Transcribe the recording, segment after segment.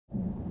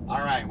All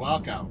right,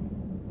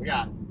 welcome. We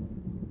got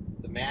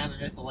the man, the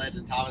myth, the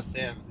legend, Thomas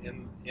Sims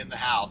in the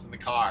house, in the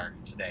car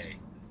today.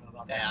 I don't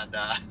know about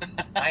that.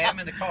 And I am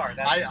in the car.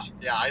 That's for sure.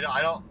 yeah, I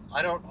don't.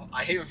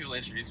 I hate when people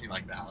introduce me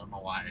like that. I don't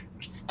know why.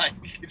 Just like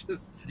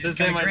just You just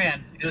say gonna my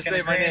grin. You just gonna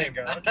say my grin name.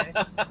 and go, okay.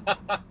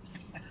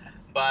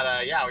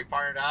 But yeah, we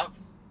partnered up,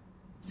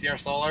 CR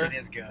Solar, It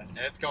is good. and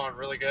it's going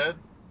really good,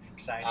 It's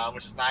exciting.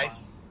 which is It's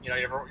nice. fun. You know,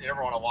 you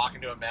never want to walk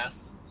into a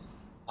mess,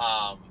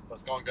 but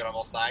it's going good on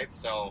both sides.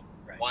 So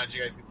Right. wanted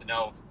you guys to get to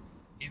know.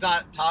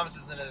 Thomas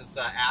isn't as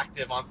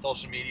active on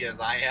social media as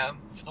I am,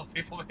 so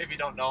people maybe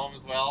don't know him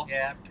as well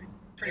Yeah,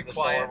 pretty in the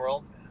quiet. solar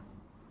world.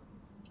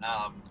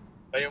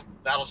 But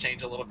that'll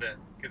change a little bit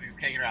because he's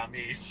hanging around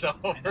me, so I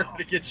we're know. going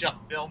to get you on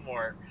film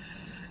more.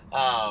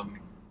 But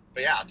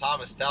yeah,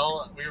 Thomas,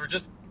 we were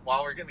just,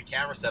 while we were getting the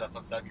camera set up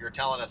and stuff, you were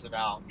telling us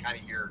about kind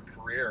of your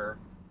career.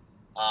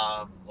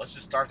 Let's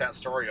just start that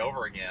story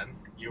over again.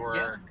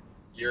 You're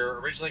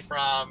originally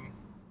from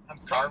I'm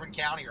from Carbon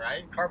County,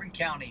 right? Carbon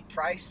County,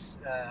 Price,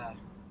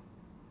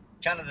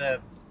 kind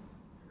of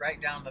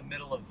right down the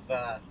middle of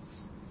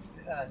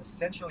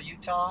central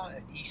Utah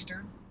and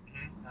eastern.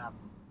 Mm-hmm.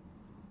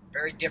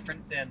 Very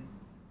different than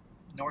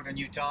northern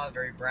Utah.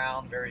 Very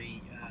brown,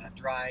 very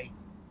dry.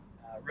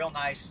 Real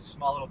nice,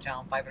 small little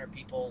town, 500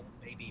 people,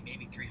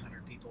 maybe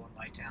 300 people in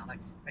my town.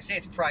 I say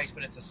it's Price,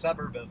 but it's a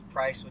suburb of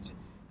Price, which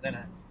then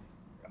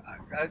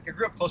I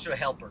grew up closer to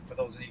Helper, for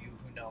those of you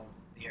who know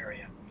the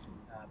area,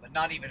 but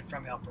not even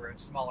from Helper.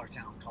 It's a smaller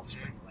town called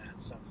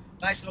Springland. So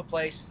nice little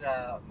place,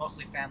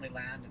 mostly family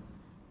land. And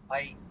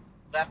I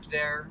left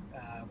there,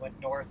 went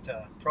north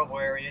to Provo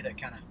area to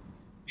kind of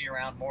be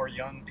around more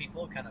young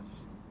people, kind of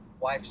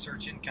wife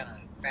searching, kind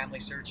of family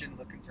searching,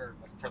 looking for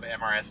For the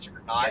MRS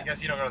degree. No, I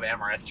guess you don't go to the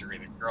MRS degree.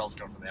 The girls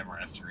go for the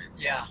MRS degree.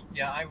 Yeah.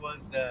 I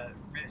was the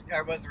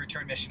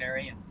return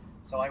missionary, and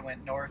so I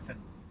went north, and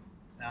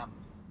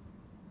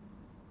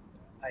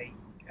I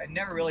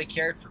never really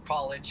cared for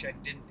college.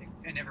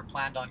 I never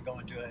planned on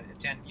going to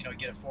get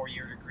a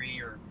 4-year degree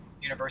or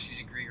university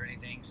degree or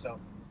anything. So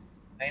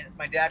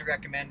my dad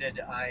recommended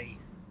I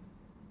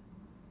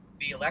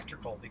be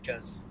electrical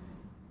because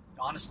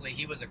honestly,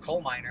 he was a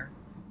coal miner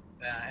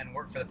and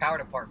worked for the power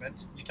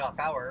department, Utah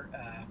Power.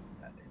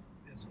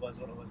 This was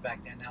what it was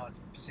back then. Now it's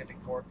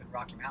Pacific Corp and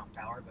Rocky Mountain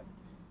Power, but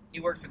he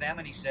worked for them,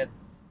 and he said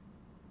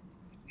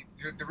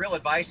the real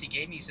advice he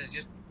gave me. He says,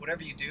 just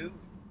whatever you do,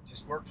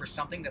 just work for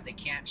something that they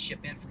can't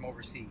ship in from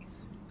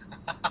overseas.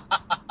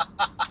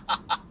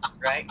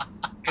 Right?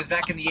 Because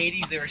back in the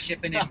 80s, they were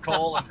shipping in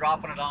coal and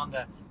dropping it on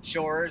the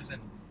shores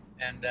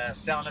and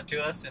selling it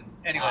to us. And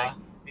anyway,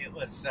 it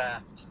was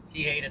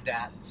he hated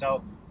that.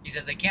 So he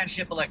says they can't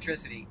ship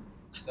electricity,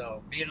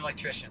 so be an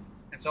electrician.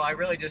 And so I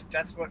really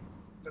that's what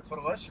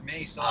it was for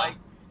me. So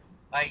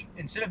I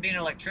instead of being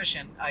an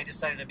electrician, I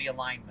decided to be a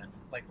lineman,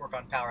 like work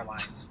on power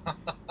lines.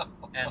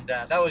 And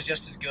that was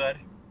just as good,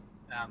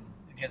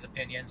 in his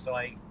opinion. So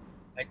I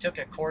took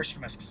a course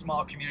from a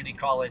small community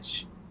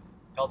college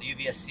called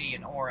UVSC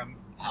in Orem.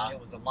 And it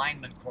was a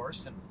lineman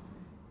course, and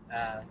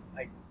that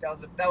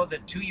was a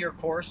 2-year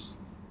course.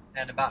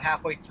 And about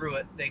halfway through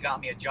it, they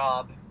got me a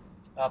job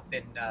up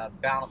in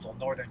Bountiful,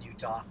 northern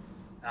Utah.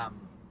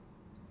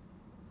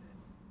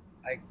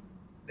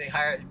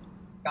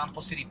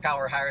 Bountiful City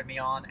Power hired me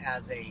on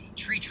as a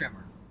tree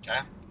trimmer.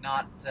 Okay.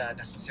 Not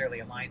necessarily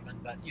a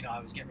lineman, but I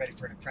was getting ready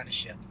for an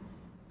apprenticeship.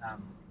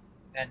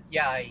 And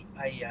yeah,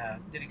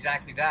 I did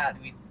exactly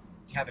that. We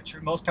have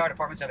most power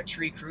departments have a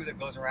tree crew that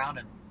goes around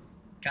and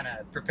kind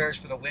of prepares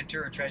for the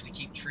winter and tries to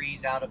keep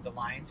trees out of the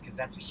lines, because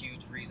that's a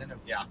huge reason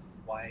of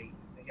why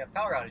they have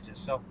power outages.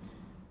 So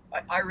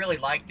I really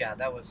liked that.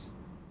 That was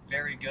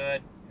very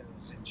good. It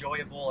was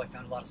enjoyable. I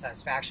found a lot of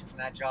satisfaction from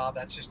that job.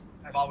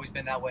 I've always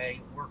been that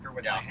way, worker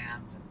with my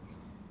hands.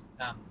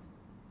 And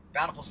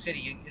Bountiful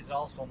City is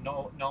also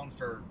known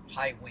for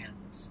high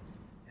winds,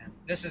 and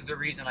this is the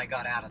reason I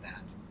got out of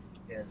that.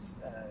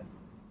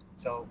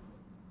 So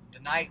the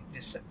night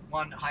this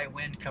one high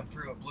wind come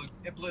through,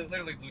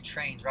 literally blew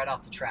trains right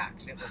off the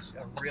tracks. It was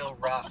a real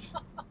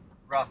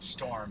rough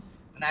storm,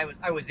 and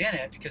I was in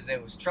it because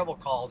there was trouble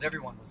calls.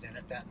 Everyone was in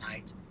it that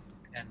night,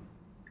 and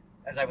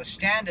as I was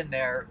standing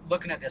there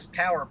looking at this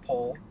power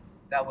pole,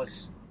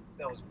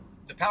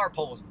 the power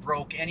pole was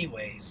broke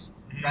anyways,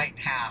 right in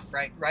half,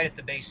 right at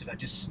the base of it,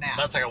 just snapped.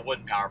 That's like a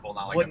wooden power pole,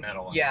 not like a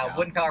metal one. Yeah,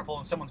 wooden power pole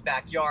in someone's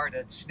backyard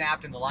that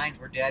snapped, and the lines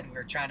were dead, and we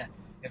were trying to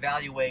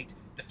evaluate.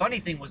 The funny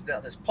thing was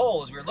that this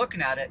pole, as we were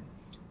looking at it,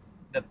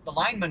 the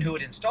lineman who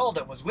had installed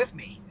it was with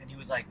me, and he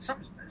was like,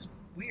 something's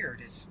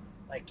weird. It's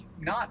like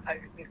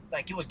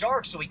it was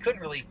dark, so we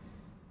couldn't really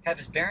have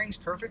his bearings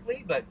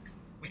perfectly, but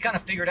we kind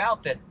of figured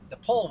out that the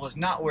pole was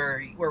not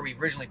where we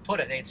originally put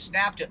it. They had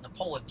snapped it, and the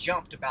pole had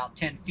jumped about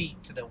 10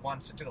 feet to the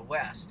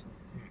west.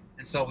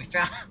 And so we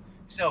found,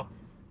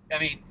 I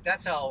mean,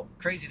 that's how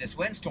crazy this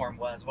windstorm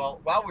was. Well,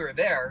 while we were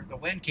there, the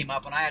wind came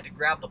up, and I had to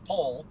grab the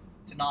pole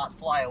to not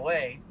fly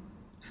away.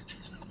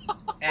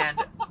 And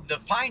the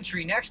pine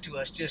tree next to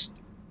us just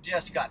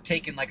got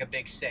taken like a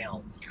big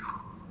sail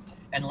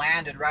and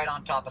landed right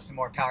on top of some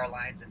more power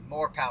lines, and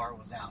more power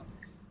was out.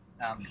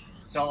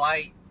 So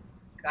I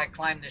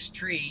climbed this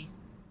tree,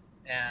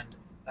 and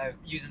I'm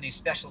using these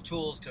special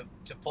tools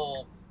to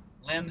pull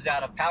limbs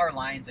out of power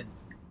lines, and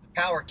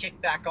the power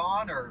kicked back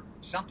on, or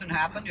something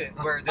happened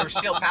where there's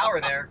still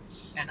power there.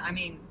 And I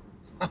mean,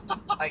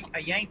 I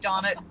yanked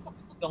on it,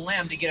 the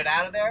limb, to get it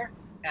out of there,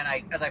 and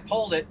as I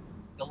pulled it,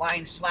 the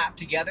lines slapped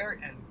together,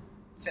 and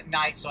it's at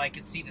night, so I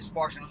could see the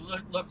sparks, and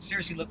it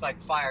seriously looked like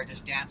fire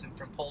just dancing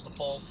from pole to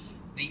pole.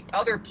 The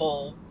other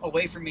pole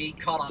away from me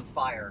caught on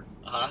fire,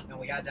 and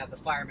we had to have the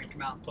firemen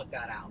come out and put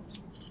that out.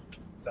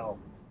 So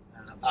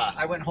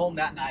I went home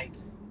that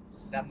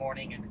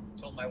morning, and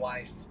told my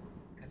wife,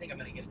 I think I'm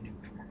going to get a new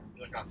career.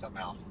 You're looking on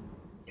something else.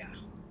 Yeah.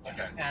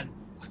 Okay. And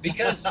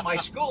because my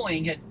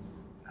schooling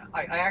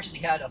I actually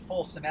had a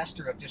full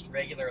semester of just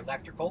regular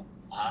electrical,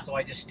 so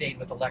I just stayed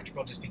with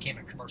electrical, just became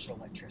a commercial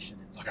electrician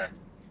instead. Okay.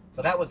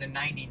 So that was in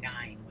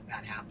 '99 when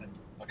that happened.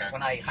 Okay.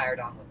 When I hired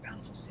on with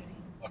Bountiful City.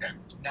 Okay.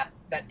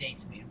 That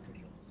dates me. I'm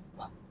pretty old. It's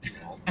not too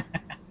old.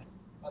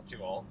 It's not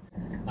too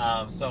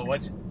old. So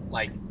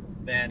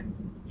then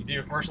you do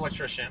a commercial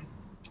electrician.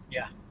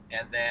 Yeah.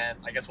 And then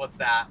I guess what's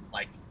that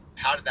like?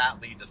 How did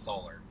that lead to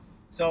solar?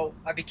 So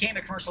I became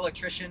a commercial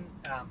electrician.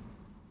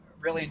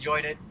 Really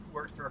enjoyed it.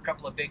 Worked for a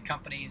couple of big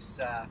companies.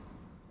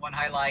 One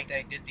highlight,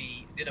 I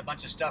did a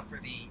bunch of stuff for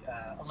the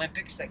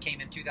Olympics that came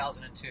in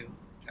 2002.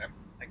 Okay.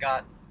 I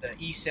got the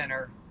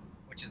E-Center,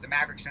 which is the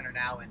Maverick Center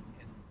now in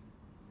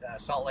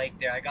Salt Lake.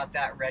 There, I got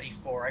that ready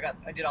for.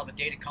 I did all the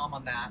datacom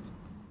on that.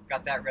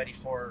 Got that ready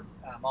for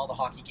all the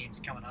hockey games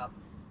coming up.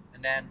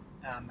 And then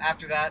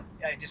after that,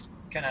 I just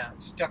kind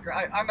of stuck.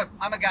 I'm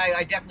a guy.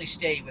 I definitely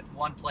stay with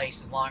one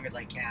place as long as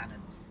I can,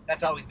 and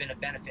that's always been a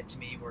benefit to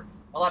me. Where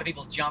a lot of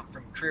people jump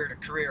from career to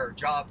career or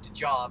job to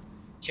job,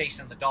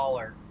 chasing the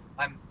dollar.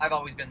 I've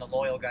always been the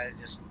loyal guy that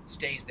just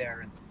stays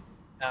there.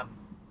 And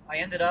I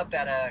ended up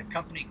at a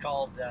company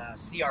called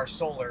CR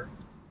Solar.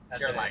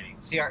 CR Lighting.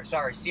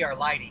 CR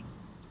Lighting.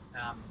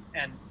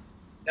 And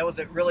that was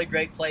a really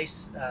great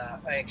place.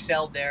 I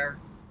excelled there.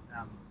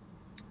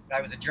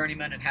 I was a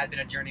journeyman and had been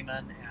a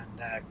journeyman,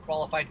 and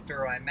qualified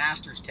for my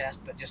master's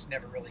test, but just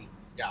never really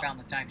found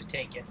the time to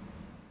take it.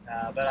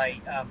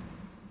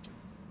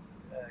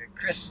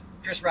 Chris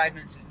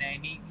Reidman's his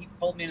name. He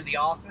pulled me into the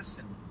office,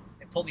 and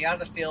it pulled me out of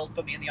the field,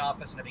 put me in the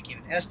office, and I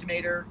became an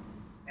estimator,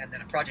 and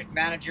then a project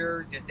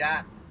manager. Did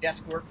that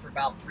desk work for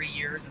about 3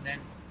 years, and then,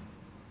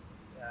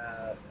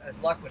 as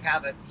luck would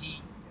have it,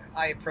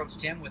 I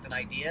approached him with an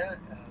idea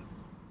of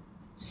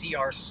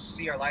CR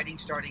Lighting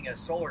starting a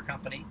solar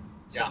company.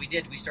 So we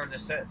did. We started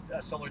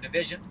a solar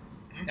division,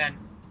 and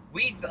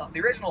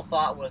the original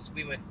thought was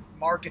we would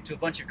market to a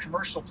bunch of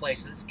commercial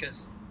places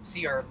because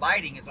CR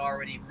Lighting is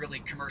already really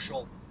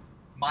commercial.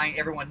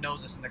 Everyone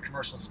knows us in the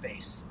commercial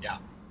space. Yeah.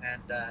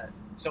 And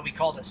so we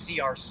called it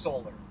CR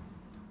Solar,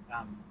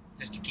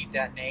 just to keep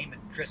that name.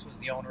 And Chris was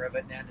the owner of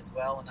it then as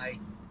well, and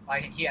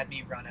he had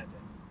me run it.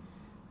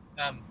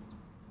 And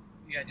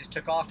just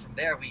took off from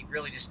there. We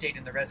really just stayed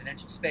in the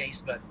residential space,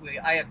 but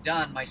I have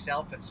done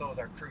myself, and so has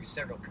our crew,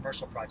 several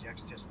commercial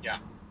projects. Just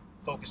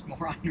focused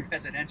more on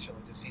residential.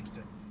 It just seems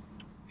to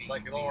be it's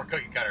like a little more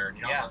cookie cutter.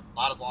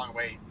 Not as long a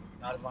wait.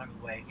 Not as long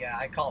a wait. Yeah,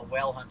 I call it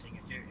whale hunting.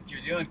 If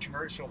you're doing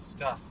commercial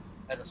stuff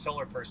as a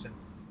solar person,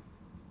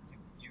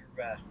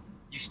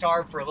 you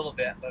starve for a little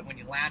bit, but when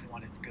you land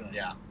one, it's good.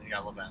 Yeah, you got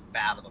a little bit of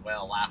fat of the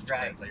whale last bit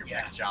until your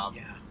next job.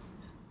 Yeah,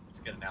 that's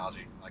a good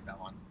analogy. I like that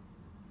one.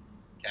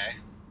 Okay.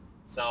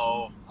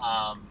 So,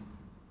 I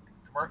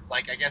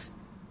guess,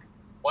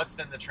 what's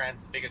been the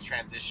biggest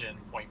transition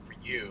point for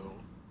you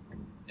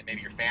and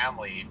maybe your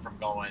family from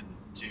going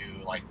to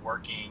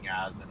working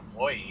as an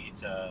employee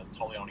to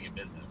totally owning a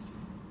business?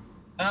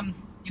 When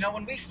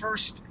we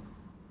first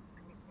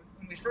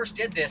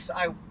did this,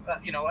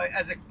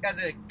 as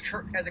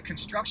a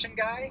construction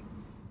guy,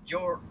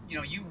 you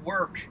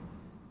work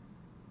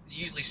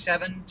usually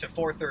 7 to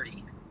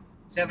 4:30.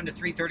 7 to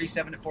 3:30,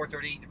 7 to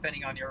 4:30,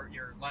 depending on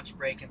your lunch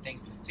break and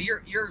things. So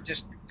you're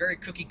just very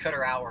cookie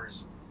cutter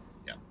hours.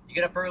 Yeah. You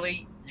get up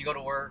early, you go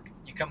to work,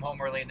 you come home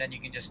early, and then you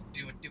can just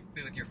be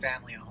with your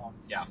family at home.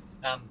 Yeah.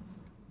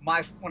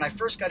 When I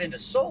first got into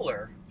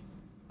solar,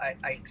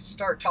 I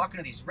start talking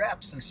to these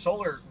reps, and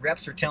solar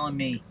reps are telling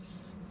me,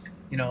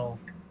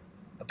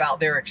 about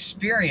their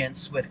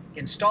experience with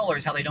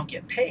installers, how they don't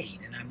get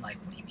paid, and I'm like,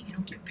 what do you mean you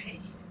don't get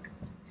paid?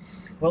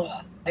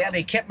 Well,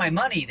 they kept my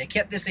money. They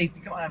kept this. I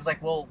was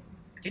like, well,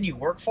 didn't you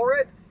work for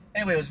it?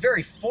 Anyway, it was a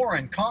very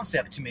foreign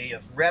concept to me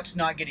of reps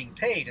not getting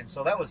paid. And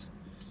so that was,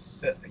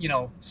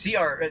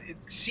 CR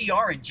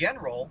in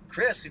general,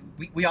 Chris,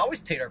 we always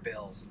paid our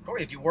bills. Of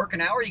course, if you work an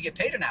hour, you get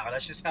paid an hour.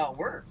 That's just how it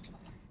worked.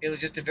 It was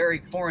just a very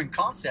foreign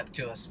concept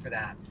to us for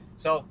that.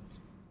 So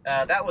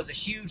that was a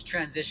huge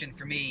transition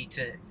for me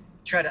to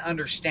try to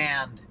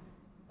understand,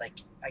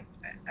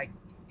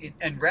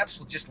 and reps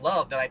will just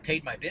love that I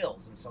paid my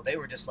bills. And so they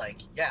were just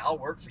like, yeah, I'll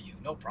work for you.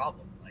 No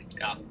problem.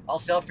 I'll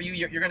sell for you.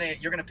 You're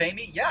gonna pay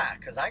me? Yeah,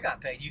 because I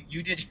got paid.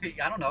 You did.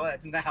 I don't know.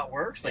 Isn't that how it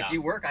works?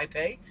 You work, I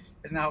pay.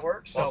 Isn't that how it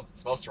works? It's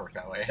supposed to work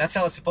that way. That's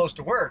how it's supposed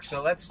to work.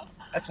 So that's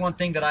one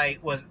thing that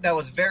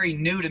was very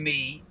new to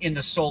me in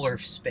the solar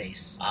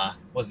space.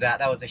 Was that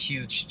was a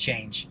huge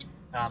change.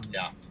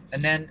 Yeah.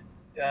 And then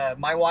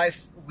my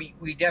wife,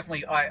 we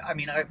definitely.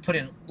 I put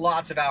in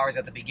lots of hours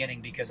at the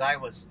beginning because I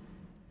was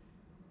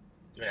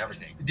doing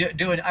everything.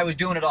 I was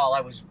doing it all.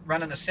 I was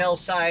running the sales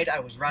side. I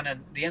was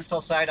running the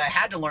install side. I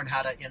had to learn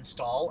how to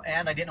install,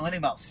 and I didn't know anything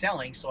about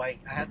selling. So I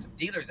had some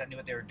dealers that knew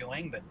what they were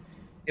doing, but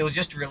it was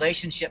just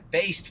relationship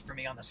based for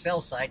me on the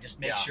sales side. Just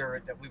make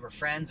sure that we were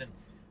friends, and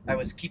I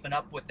was keeping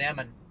up with them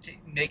and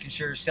making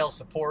sure sales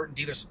support and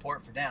dealer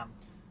support for them.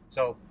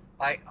 So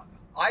I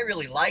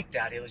really liked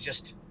that. It was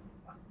just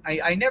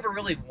I never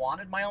really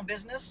wanted my own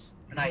business,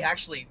 and I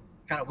actually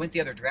kind of went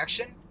the other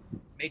direction.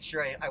 Made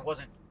sure I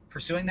wasn't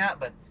pursuing that,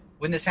 but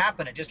when this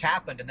happened, it just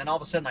happened, and then all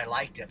of a sudden I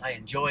liked it. I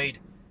enjoyed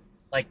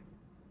like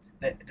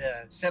the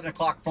 7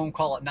 o'clock phone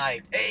call at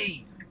night.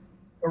 Hey,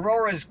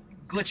 Aurora's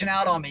glitching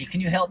out on me.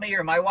 Can you help me?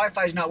 Or my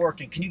Wi-Fi's not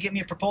working. Can you give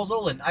me a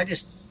proposal? And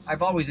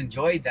I've always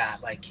enjoyed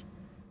that, like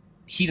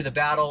heat of the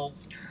battle.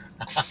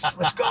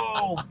 Let's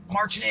go,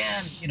 marching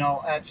in.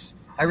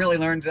 I really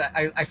learned that.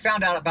 I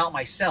found out about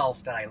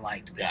myself that I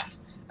liked that.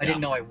 I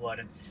didn't know I would.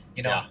 And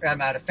I'm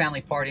at a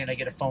family party and I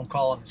get a phone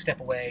call and step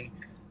away.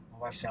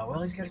 My wife said,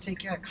 "Well, he's got to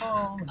take that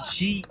call." And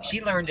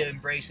she learned to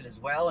embrace it as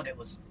well, and it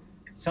was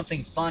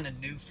something fun and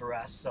new for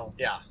us. So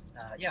yeah.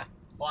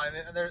 Well,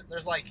 and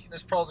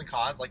there's pros and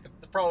cons. Like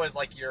the pro is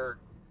like you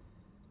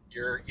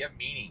have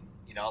meaning.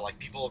 Like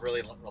people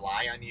really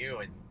rely on you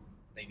and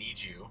they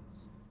need you,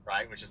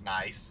 right? Which is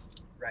nice.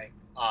 Right.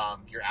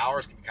 Your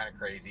hours can be kind of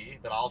crazy,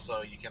 but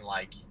also you can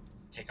like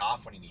take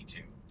off when you need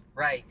to.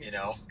 Right.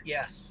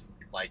 Yes.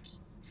 Like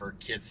for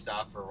kids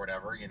stuff or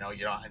whatever. You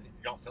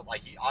don't feel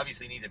like you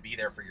obviously need to be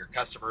there for your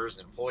customers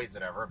and employees,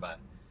 whatever. But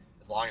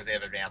as long as they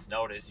have advance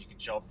notice, you can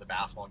show up at the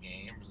basketball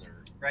games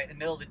or right in the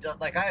middle of the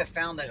like. I have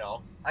found that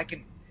I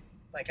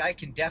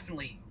can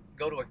definitely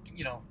go to a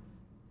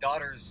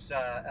daughter's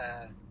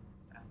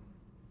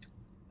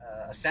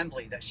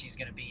assembly that she's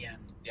going to be in.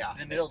 Yeah. In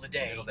the middle of the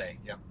day. Middle day.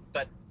 Yep.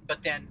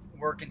 But then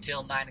work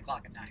until 9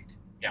 o'clock at night.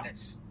 Yeah. And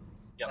it's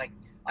like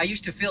I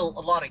used to feel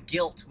a lot of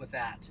guilt with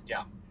that.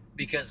 Yeah.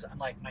 Because I'm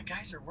like, my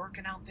guys are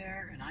working out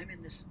there and I'm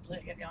in this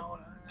place,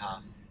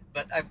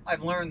 But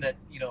I've learned that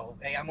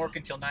hey, I'm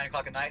working till 9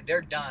 o'clock at night. They're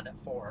done at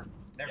 4.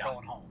 They're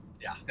going home.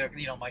 Yeah. They're,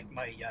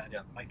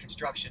 my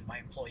construction, my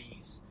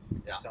employees.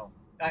 Yeah. So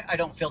I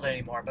don't feel that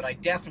anymore, but I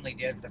definitely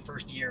did for the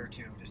first year or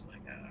two. Just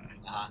like,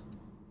 not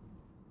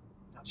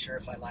sure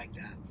if I like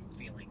that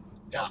feeling.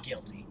 Felt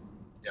guilty.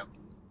 Yep.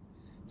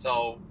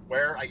 So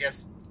I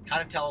guess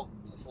kind of tell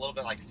us a little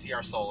bit like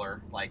CR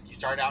Solar. Like you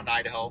started out in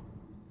Idaho.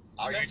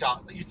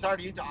 Utah. You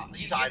started Utah.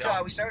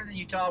 Utah. We started in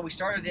Utah. We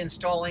started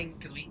installing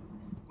because we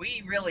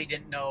really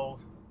didn't know.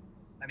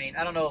 I mean,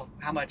 I don't know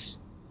how much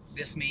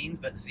this means,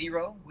 but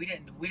zero. We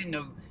didn't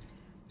know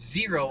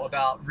zero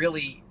about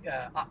really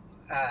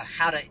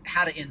how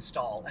to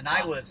install. And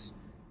I was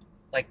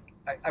like,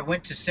 I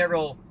went to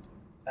several.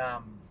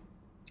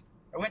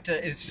 I went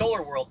to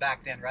Solar World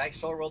back then, right?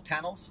 Solar World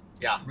panels.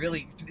 Yeah.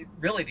 Really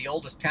the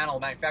oldest panel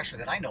manufacturer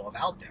that I know of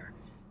out there.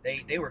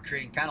 They were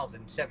creating panels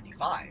in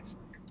 '75.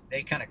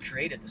 They kind of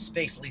created the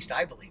space. At least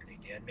I believe they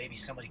did. Maybe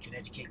somebody can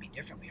educate me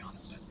differently on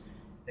it,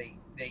 but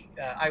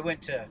I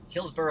went to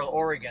Hillsboro,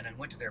 Oregon, and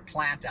went to their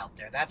plant out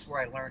there. That's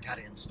where I learned how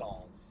to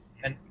install.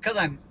 And because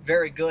I'm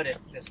very good at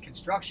this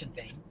construction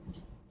thing,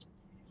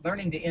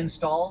 learning to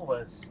install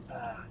was,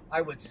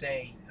 I would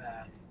say,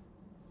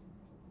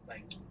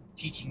 like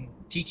teaching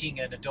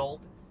an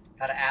adult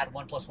how to add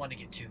 1 + 1 to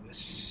get 2 is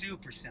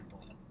super simple,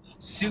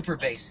 super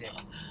basic,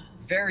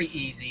 very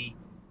easy,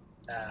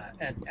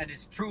 and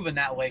it's proven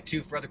that way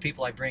too for other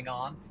people I bring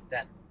on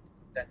that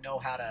know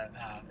how to,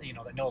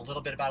 that know a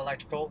little bit about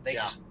electrical.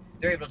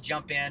 They're able to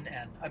jump in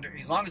and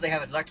as long as they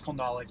have electrical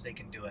knowledge, they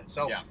can do it.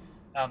 So,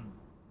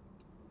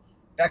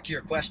 back to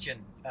your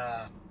question.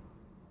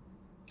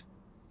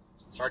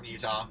 Started in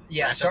Utah.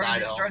 Yeah,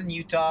 started in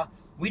Utah.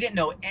 We didn't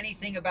know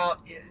anything about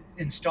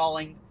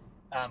installing,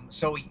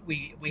 so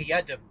we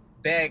had to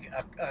beg,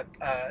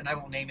 and I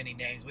won't name any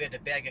names. We had to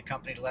beg a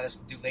company to let us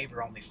do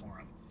labor only for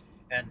them,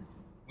 and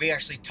we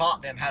actually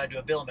taught them how to do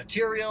a bill of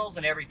materials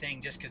and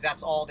everything, just because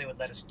that's all they would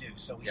let us do.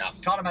 So we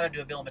taught them how to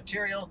do a bill of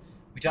material.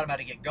 We taught them how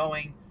to get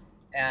going,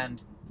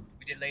 and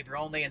we did labor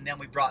only, and then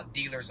we brought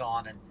dealers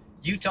on. And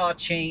Utah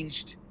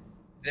changed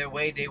the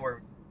way they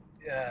were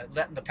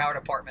letting the power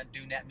department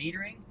do net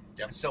metering.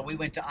 Yep. And so we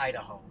went to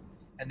Idaho,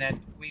 and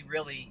then we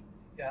really,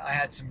 I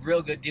had some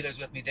real good dealers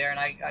with me there, and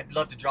I'd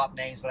love to drop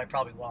names, but I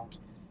probably won't.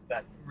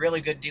 But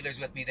really good dealers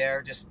with me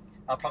there. Just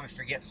I'll probably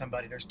forget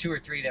somebody. There's 2 or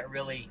 3 that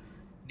really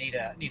need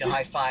a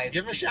high five.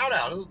 Give him a shout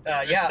out.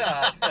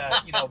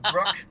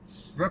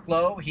 Brooke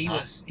Lowe. He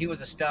was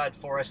a stud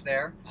for us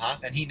there,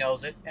 and he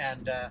knows it.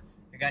 And a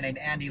guy named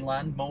Andy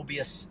Lund,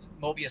 Mobius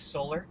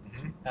Solar.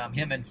 Mm-hmm.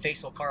 Him and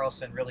Faisal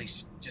Carlson really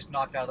just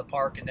knocked it out of the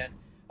park. And then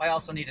I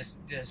also need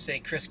to say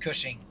Chris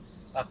Cushing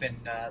up in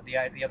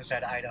the other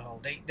side of Idaho.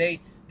 The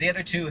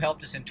other 2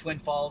 helped us in Twin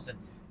Falls, and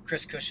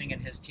Chris Cushing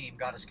and his team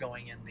got us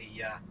going in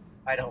the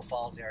Idaho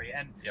Falls area,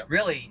 and Yep.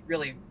 really,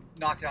 really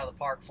knocked it out of the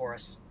park for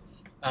us.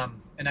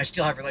 And I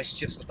still have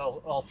relationships with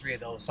all three of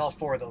those, all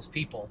four of those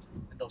people,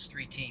 and those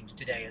three teams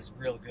today is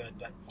real good.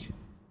 But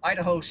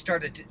Idaho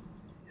started,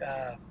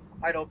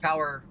 Idaho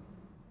Power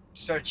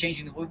started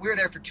changing. We were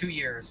there for 2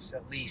 years,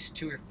 at least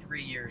 2 or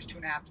 3 years,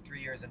 2.5 to 3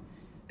 years, and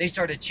they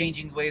started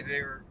changing the way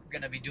they were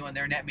going to be doing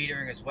their net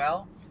metering as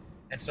well.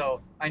 And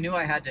so I knew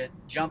I had to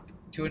jump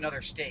to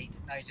another state,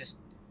 and I just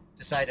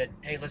decided,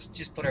 hey, let's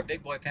just put our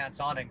big boy pants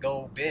on and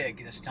go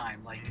big this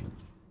time, like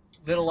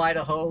little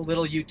Idaho,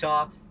 little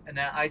Utah. And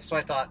so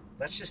I thought,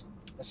 let's just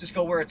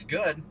go where it's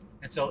good.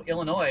 And so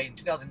Illinois in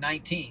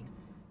 2019,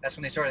 that's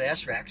when they started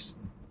SREX.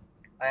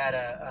 I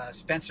had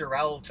Spencer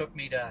Rowell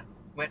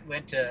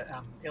went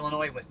to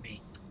Illinois with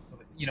me.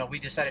 You know, we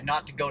decided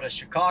not to go to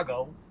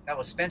Chicago. That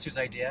was Spencer's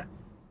idea.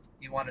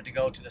 He wanted to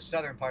go to the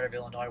southern part of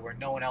Illinois where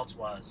no one else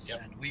was.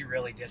 Yep. And we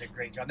really did a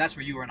great job. That's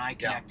where you and I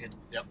connected.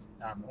 Yep.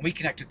 We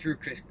connected through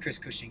Chris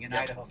Cushing in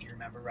Yep. Idaho, if you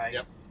remember, right?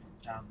 Yep.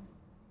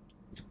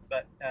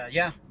 But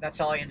yeah, that's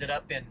how I ended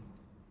up in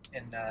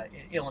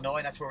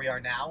Illinois. That's where we are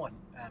now.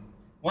 And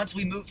once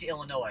we moved to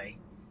Illinois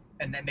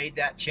and they made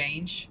that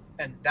change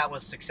and that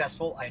was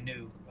successful, I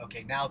knew,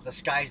 okay, now the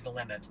sky's the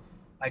limit.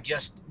 I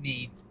just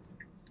need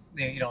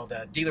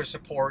the dealer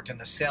support and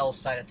the sales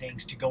side of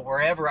things to go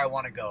wherever I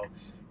want to go,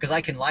 because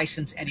I can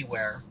license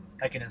anywhere,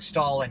 I can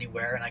install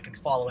anywhere, and I can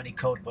follow any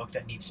code book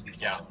that needs to be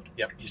Yeah. followed.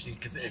 Yep.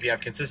 If you have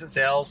consistent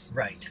sales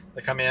Right.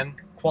 that come in,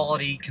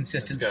 Quality,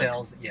 consistent That's good.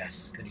 sales.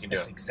 Yes. then you can do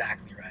That's it.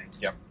 exactly right.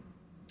 Yep.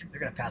 They're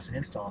going to pass an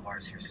install of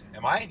ours here soon.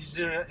 Am I? Did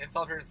you do an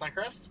install here in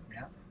Suncrest?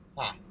 Yeah.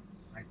 Huh.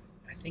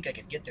 I think I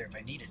could get there if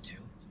I needed to.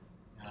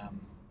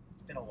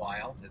 It's been a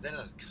while. There's been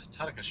a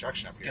ton of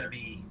construction It's up going to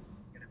here. be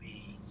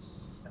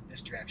up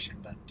this direction,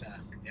 but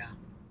yeah.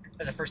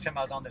 That's the first time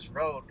I was on this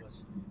road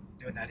was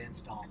doing that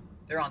install.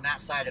 They're on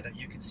that side of it.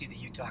 You can see the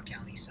Utah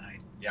County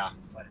side Yeah.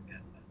 quite a bit.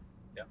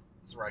 But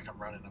This is where I come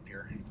running up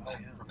here Oh,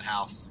 yeah. from the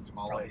house. Come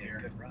all the way probably up a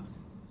here. good run.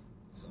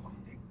 So It's a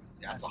big run.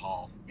 yeah, it's a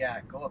haul.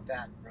 Yeah, go up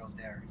that road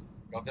there.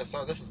 Okay,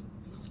 so this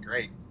is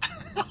great.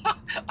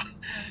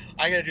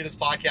 I'm gonna do this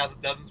podcast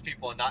with dozens of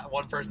people, and not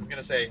one person's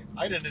gonna say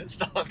I didn't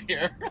install up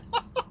here.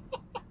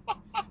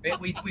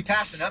 We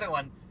passed another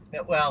one.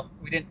 Well,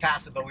 we didn't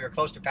pass it, but we were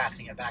close to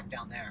passing it back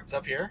down there. It's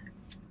up here,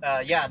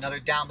 Yeah, another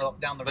down the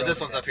road. but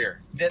this a one's bit. up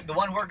here. The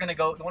one we're gonna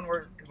go. The one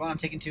I'm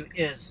taking to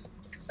is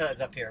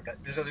up here.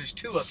 But there's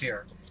two up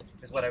here.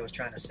 Is what I was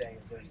trying to say.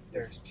 Is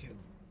there's two.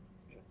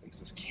 I'm gonna fix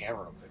this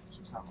camera, but it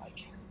keeps on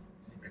like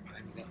right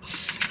behind me.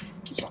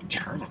 It keeps on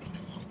turning.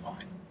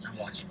 I'm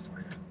watching for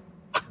you.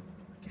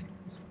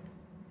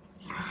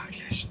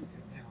 Okay, should be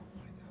good now.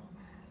 Find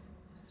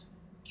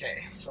out.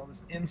 Okay, so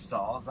this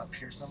install is up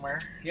here somewhere.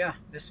 Yeah,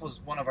 this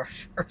was one of our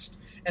first,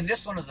 and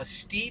this one is as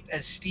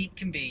steep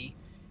can be.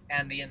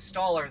 And the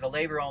installer, the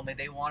labor only,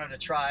 they wanted to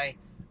try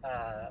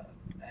a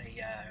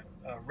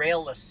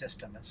railless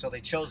system, and so they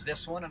chose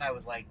this one. And I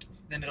was like, in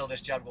the middle of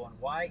this job, going,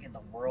 "Why in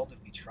the world did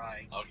we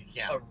try Okay,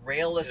 yeah. a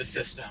railless This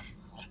system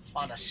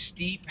on a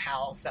steep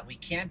house that we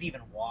can't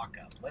even walk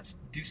up? Let's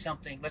do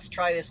something. Let's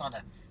try this on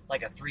a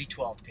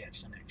 312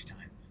 pitch the next time."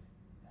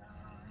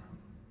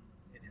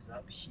 It is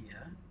up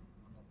here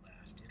on the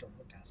left. It'll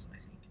go past it, I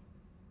think,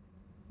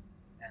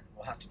 and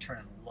we'll have to turn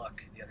and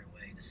look the other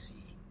way to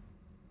see,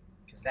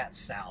 because that's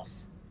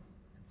south,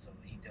 and so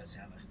he does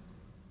have a.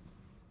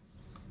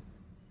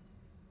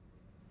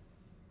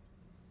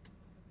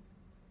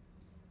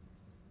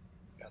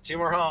 Got two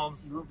more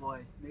homes. Oh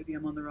boy, maybe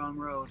I'm on the wrong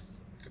road.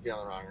 Could be on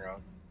the wrong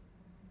road.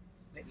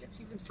 Maybe it's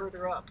even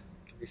further up.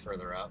 Could be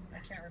further up. I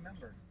can't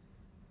remember.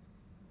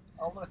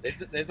 I'll look.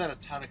 They've done a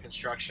ton of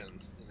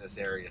constructions in this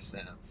area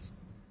since.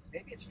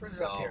 Maybe it's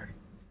further up So- here.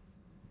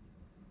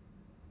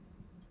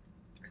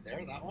 Right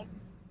there, that one.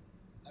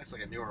 Looks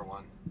like a newer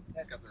one.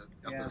 It's got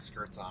Yeah. the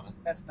skirts on it.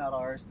 That's not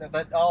ours.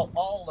 But all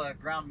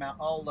ground mount,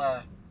 all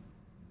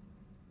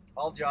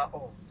job.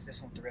 Oh, it's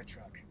this one with the red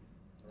truck.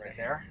 Right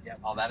there. Yep.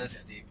 Oh, that this is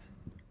it. steep.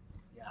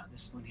 Yeah,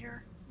 this one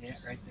here. Yeah,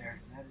 right there.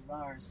 That is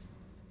ours.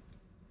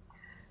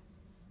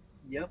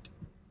 Yep.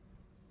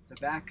 The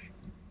back.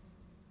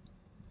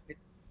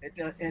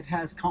 It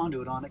has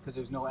conduit on it because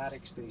there's no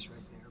attic space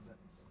right there, but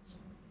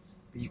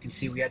you can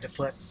see we had to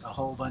put a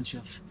whole bunch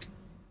of.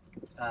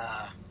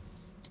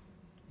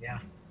 Yeah.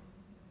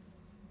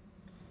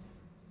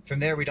 From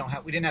there, we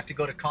didn't have to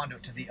go to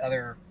conduit to the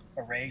other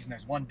arrays, and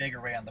there's one big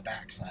array on the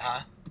back side.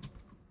 Huh?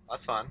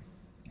 That's fun.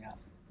 Yeah.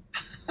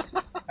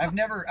 I've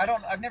never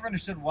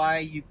understood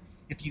why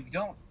if you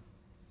don't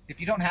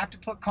have to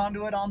put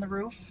conduit on the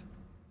roof,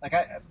 like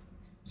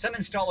some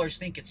installers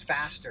think it's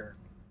faster.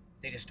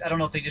 I don't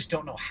know if they just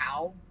don't know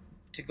how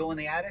to go in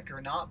the attic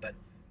or not, but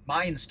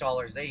my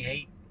installers, they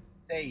hate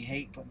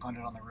putting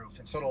conduit on the roof,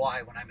 and so do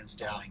I when I'm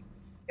installing.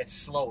 It's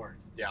slower.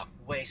 Yeah.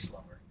 Way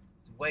slower.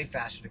 It's way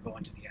faster to go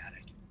into the attic.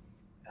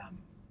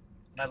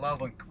 And I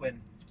love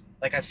when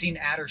like I've seen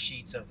adder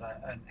sheets of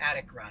an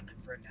attic run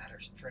for an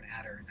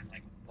adder, and I'm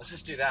like, Let's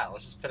just do that.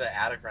 Let's just put an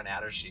attic run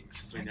adder sheet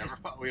since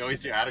we always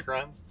do attic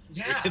runs.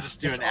 Yeah, we can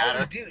just do that's an all adder.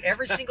 we do.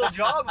 Every single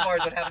job of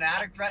ours would have an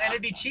attic run, and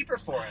it'd be cheaper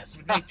for us.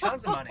 We'd make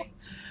tons of money.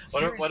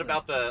 What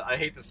about I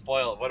hate to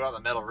spoil it. What about the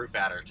metal roof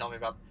adder? Tell me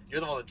about. You're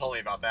the one that told me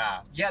about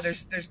that. Yeah,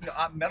 there's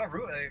metal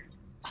roof.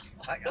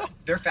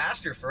 They're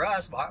faster for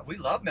us. We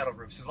love metal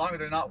roofs as long as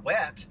they're not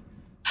wet.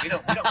 We do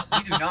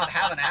not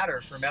have an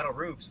adder for metal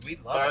roofs. We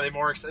love. But are it. they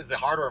more? Is the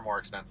hardware more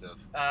expensive?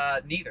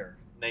 Neither.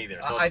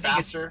 Neither. So it's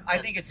faster. I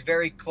think it's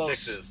very close.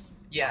 Sixes.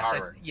 Yes.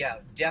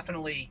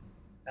 Definitely.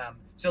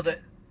 So the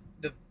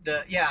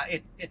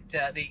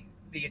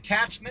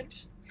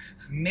attachment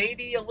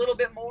maybe a little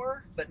bit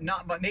more, but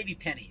maybe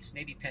pennies.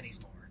 Maybe pennies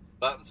more.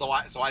 But so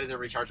why does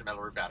everybody charge a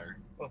metal roof adder?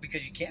 Well,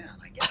 because you can,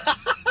 I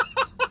guess.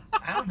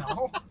 I don't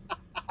know.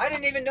 I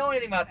didn't even know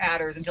anything about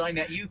adders until I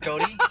met you,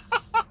 Cody.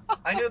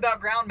 I knew about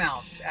ground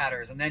mounts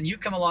adders, and then you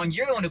come along.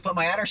 You're the one who put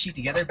my adder sheet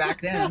together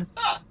back then,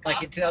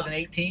 like in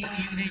 2018. You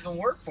didn't even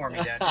work for me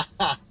then. Just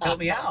help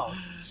me out.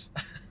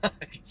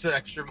 Get some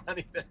extra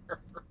money there.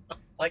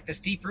 Like the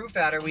steep roof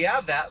adder, we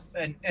have that,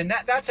 and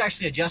that's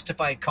actually a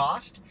justified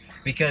cost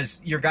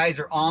because your guys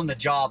are on the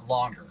job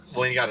longer.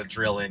 Well, you got to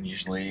drill in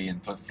usually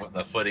and put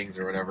the footings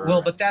or whatever.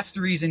 Well, but that's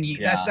the reason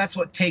that's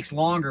what takes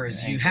longer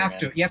is you have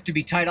to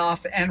be tied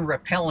off and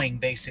rappelling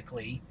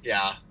basically.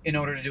 Yeah. In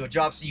order to do a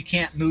job, so you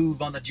can't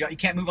move on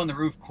the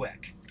roof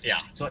quick.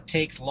 Yeah. So it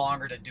takes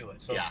longer to do it.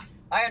 So yeah.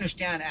 I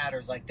understand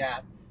adders like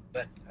that,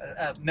 but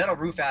a metal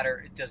roof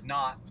adder, it does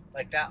not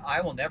like that. I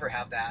will never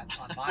have that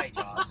on my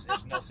jobs.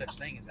 There's no such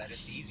thing as that.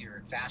 It's easier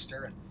and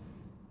faster, and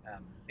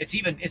it's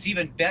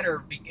even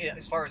better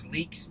as far as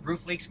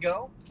roof leaks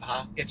go.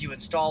 Uh-huh. If you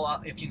install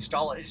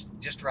it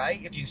just right.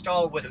 If you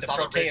install it with the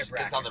Protea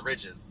bracket, it's on the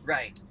ridges.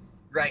 Right,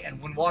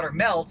 and when water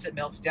melts, it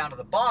melts down to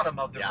the bottom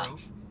of the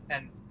roof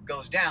and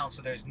goes down,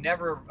 so there's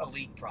never a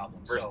leak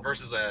problem.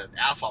 Versus an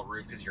asphalt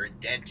roof because you're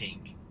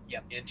indenting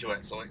into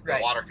it, so the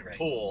water can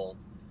pool,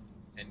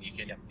 and you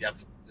can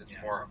that's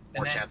more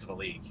chance of a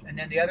leak. And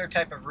then the other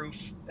type of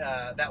roof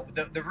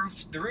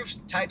the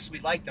roof types we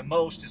like the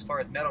most as far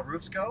as metal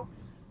roofs go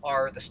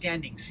are the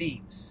standing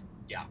seams.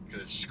 Yeah,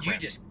 because you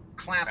just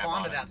clamp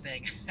onto that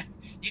thing.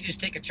 You just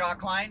take a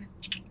chalk line.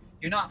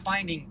 You're not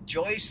finding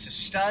joists or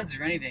studs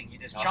or anything. You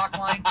just chalk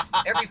line.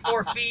 Every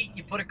 4 feet,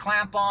 you put a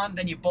clamp on,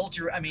 then you bolt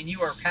you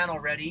are panel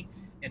ready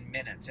in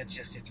minutes. It's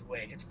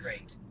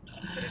great.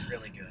 It is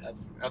really good.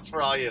 That's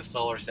for all you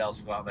solar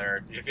salespeople out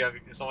there.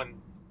 If someone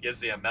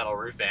gives you a metal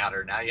roof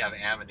adder, now you have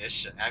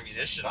ammunition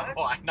on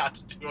why not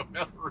to do a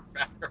metal roof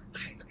adder.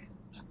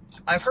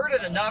 I've heard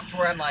it enough to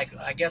where I'm like,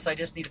 I guess I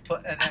just need to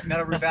put a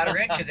metal roof adder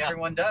in because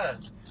everyone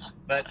does.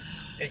 But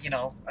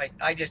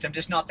I'm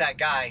just not that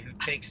guy who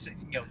takes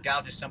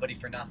gouges somebody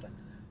for nothing.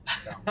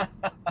 So.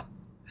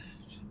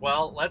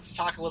 Well, let's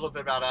talk a little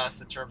bit about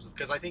us in terms of,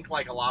 because I think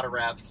like a lot of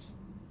reps,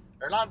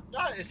 or not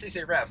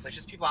necessarily reps, like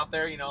just people out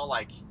there,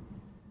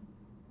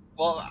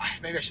 well,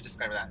 maybe I should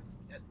disclaimer that.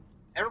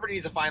 Everybody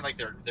needs to find like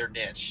their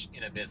niche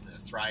in a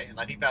business, right? And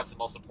I think that's the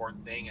most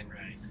important thing. And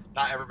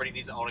not everybody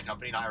needs to own a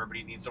company. Not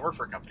everybody needs to work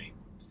for a company.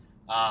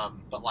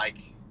 But like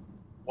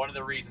one of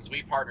the reasons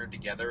we partnered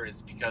together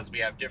is because we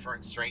have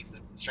different strengths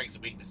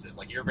and weaknesses.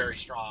 Like you're very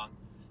strong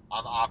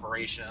on the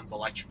operations,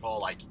 electrical.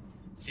 Like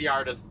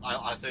CR does.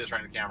 I'll say this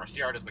right in the camera.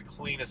 CR does the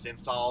cleanest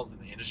installs in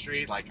the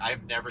industry. Like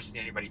I've never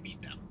seen anybody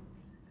beat them.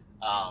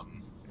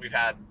 We've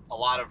had a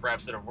lot of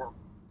reps that have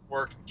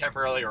worked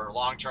temporarily or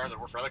long term that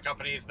work for other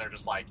companies, and they're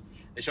just like,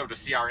 they show up to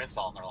CR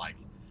install and they're like,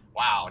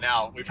 wow,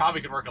 now we probably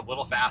could work a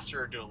little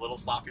faster, do a little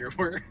sloppier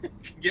work,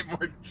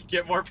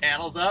 get more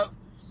panels up,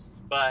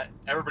 but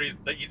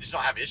you just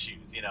don't have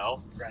issues,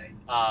 Right.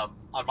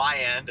 On my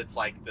end, it's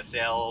like the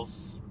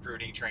sales,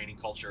 recruiting, training,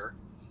 culture,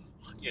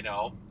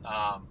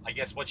 I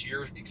guess what's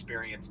your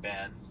experience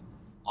been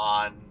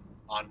on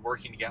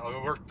working together? We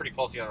worked pretty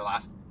close together the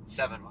last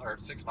 7 or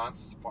 6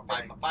 months,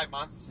 5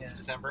 months since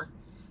December.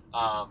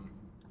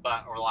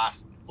 But over the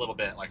last little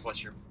bit, like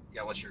what's your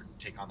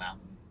take on that?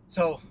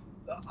 So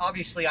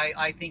obviously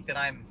I think that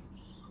I'm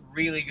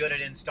really good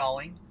at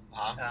installing.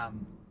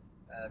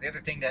 The other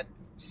thing that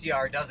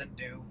CR doesn't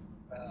do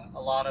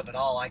a lot of at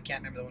all, I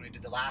can't remember the one we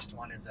did the last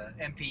one, is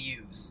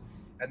MPUs.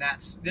 And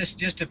that's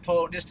just to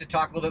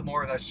talk a little bit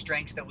more of the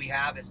strengths that we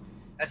have is,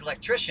 as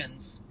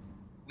electricians,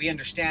 we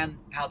understand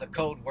how the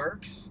code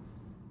works,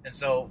 and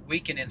so we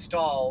can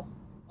install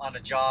on a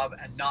job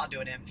and not do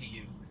an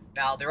MPU.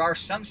 Now, there are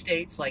some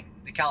states, like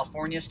the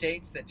California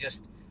states, that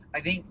just,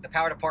 I think the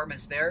power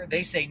departments there,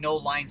 they say no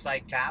line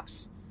side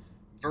taps,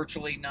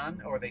 virtually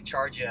none, or they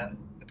charge the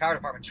power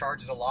department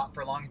charges a lot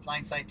for a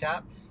line side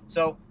tap.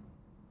 So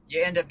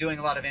you end up doing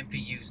a lot of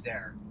MPUs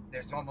there.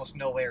 There's almost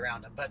no way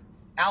around it. But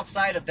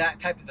outside of that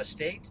type of a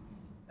state,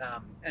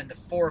 and the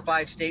 4 or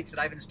 5 states that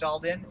I've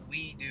installed in,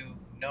 we do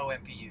no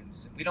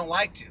MPUs. We don't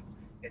like to.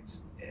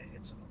 It's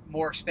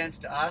more expense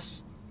to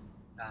us.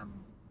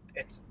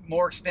 It's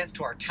more expense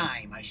to our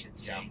time, I should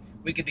say. Yeah.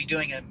 We could be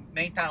doing a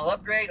main panel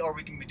upgrade, or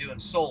we can be doing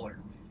solar,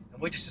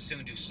 and we just as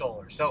soon do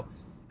solar. So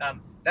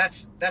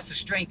that's a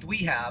strength we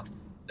have.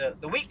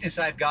 The weakness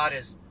I've got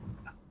is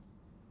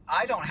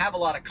I don't have a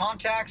lot of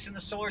contacts in the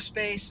solar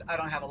space. I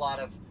don't have a lot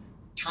of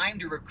time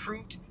to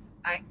recruit.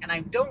 And I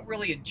don't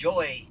really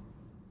enjoy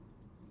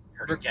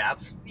Herding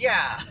cats.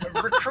 yeah,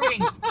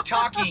 recruiting,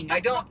 talking.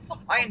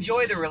 I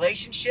enjoy the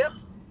relationship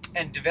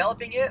and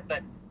developing it,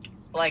 but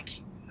like,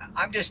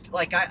 I'm just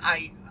like,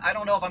 I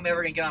don't know if I'm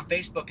ever gonna get on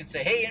Facebook and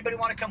say, hey, anybody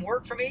want to come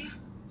work for me?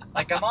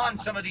 Like, I'm on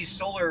some of these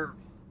solar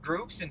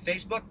groups in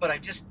Facebook, but I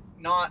just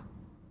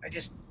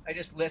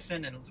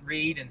listen and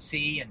read and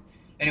see. And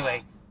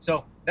anyway,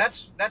 so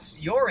that's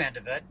your end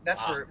of it.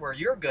 That's where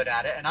you're good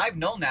at it. And I've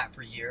known that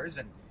for years.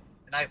 And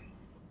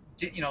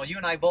you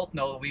and I both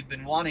know that we've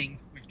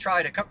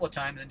tried a couple of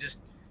times, and just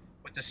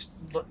with the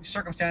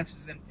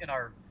circumstances in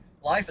our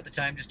life at the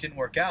time just didn't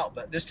work out.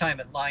 But this time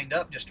it lined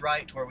up just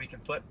right to where we can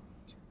put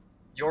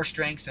your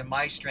strengths and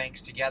my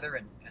strengths together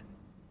and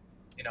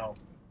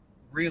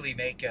really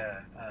make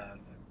a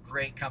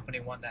great company,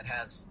 one that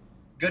has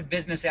good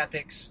business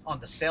ethics on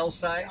the sales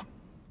side,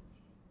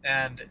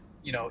 and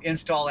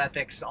install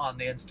ethics on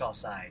the install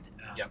side.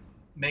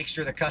 Make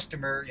sure the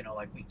customer,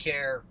 like, we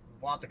care, we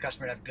want the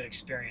customer to have a good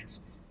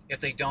experience. If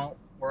they don't,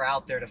 we're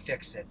out there to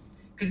fix it,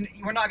 because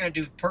we're not going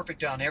to do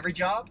perfect on every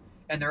job,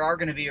 and there are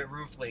going to be a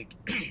roof leak.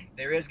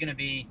 There is going to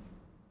be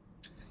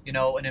an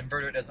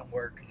inverter doesn't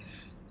work.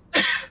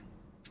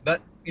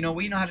 But we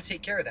know how to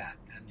take care of that,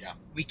 and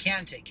we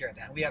can take care of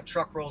that. We have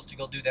truck rolls to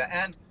go do that,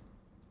 and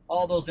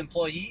all those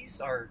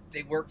employees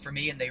they work for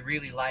me, and they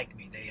really like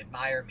me. They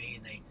admire me,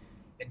 and they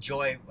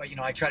enjoy.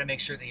 I try to make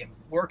sure the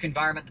work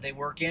environment that they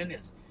work in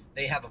is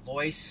they have a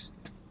voice.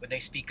 When they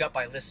speak up,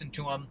 I listen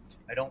to them.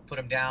 I don't put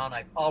them down.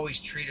 I've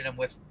always treated them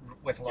with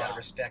a lot of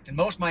respect, and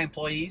most of my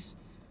employees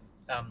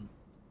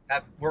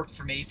have worked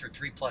for me for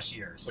 3+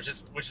 years.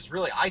 Which is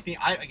really, I think,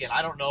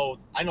 I don't know.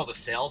 I know the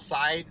sales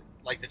side,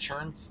 like the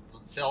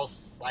sales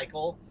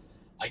cycle.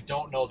 I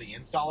don't know the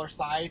installer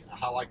side,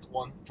 how like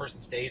one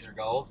person stays or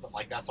goes, but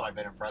like that's what I've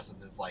been impressed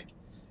with, is like,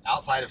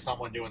 outside of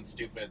someone doing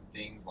stupid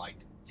things like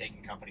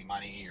taking company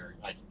money or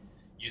like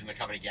using the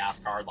company gas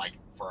card like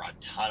for a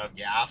ton of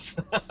gas.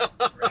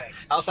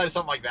 Right. Outside of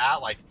something like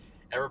that, like,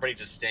 everybody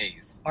just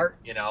stays.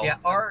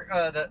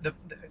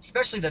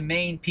 Especially the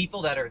main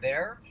people that are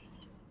there,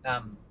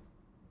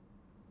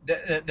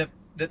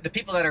 the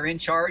people that are in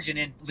charge and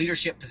in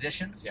leadership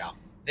positions.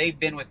 They've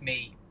been with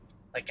me.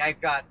 Like, I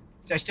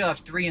still have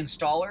 3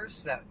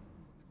 installers that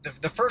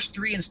the first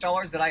 3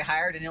 installers that I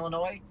hired in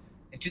Illinois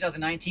in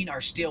 2019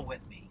 are still with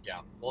me.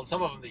 Well, and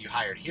some of them that you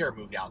hired here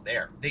moved out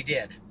there. They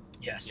did.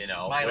 Yes.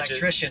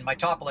 My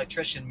top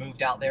electrician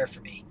moved out there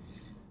for me.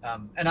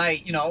 And I,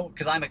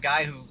 because I'm a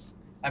guy who,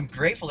 I'm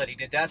grateful that he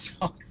did that.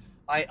 So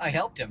I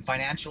helped him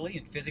financially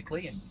and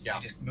physically, and I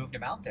just moved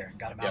him out there and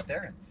got him out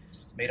there and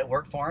made it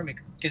work for him,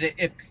 because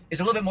it's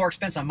a little bit more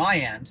expensive on my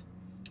end,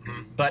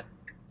 but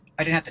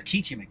I didn't have to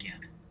teach him again.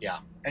 I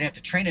didn't have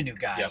to train a new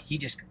guy.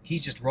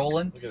 He's just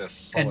rolling. Look at this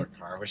solar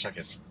car. I wish I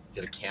could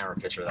get a camera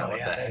picture of that. Oh,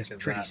 yeah, that is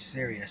pretty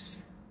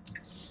serious.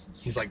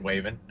 He's like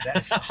waving.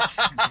 That's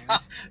awesome, dude.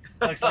 That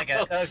looks like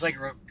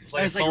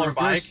a solar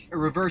bike. A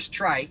reverse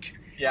trike.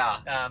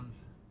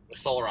 With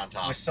solar on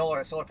top. With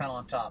solar panel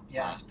on top.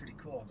 Yeah, it's pretty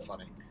cool. That's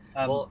funny.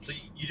 Well, so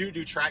you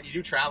do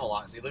travel a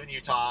lot. So you live in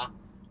Utah,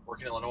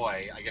 work in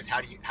Illinois. I guess how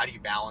do you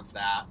balance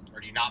that, or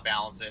do you not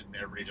balance it, and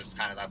everybody just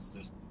kind of that's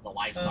just the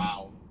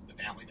lifestyle the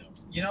family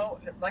does?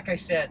 Like I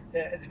said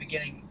at the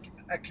beginning,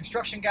 a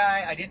construction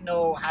guy, I didn't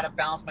know how to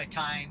balance my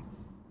time.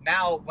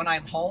 Now, when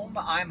I'm home,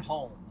 I'm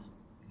home,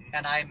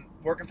 and I'm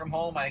working from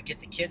home. I get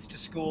the kids to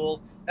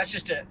school. That's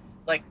just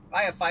I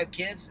have 5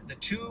 kids, the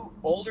 2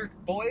 older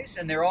boys,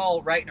 and they're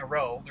all right in a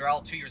row. They're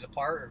all 2 years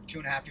apart, or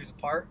 2.5 years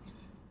apart.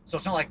 So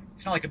it's not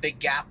like a big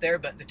gap there.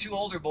 But the 2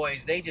 older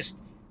boys, they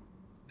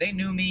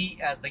knew me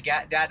as the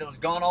dad that was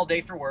gone all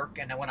day for work,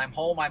 and then when I'm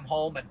home,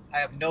 and I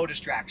have no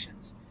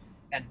distractions.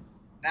 And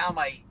now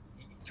my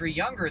 3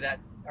 younger that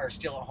are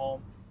still at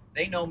home,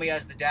 they know me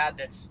as the dad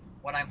that's,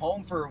 when I'm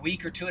home for a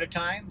week or 2 at a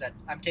time, that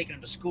I'm taking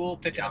them to school,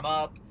 picking them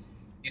up,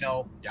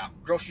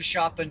 grocery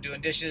shopping,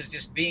 doing dishes,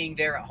 just being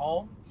there at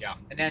home.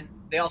 And then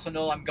they also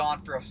know I'm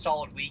gone for a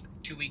solid week,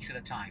 2 weeks at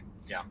a time.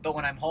 But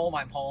when I'm home,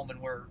 and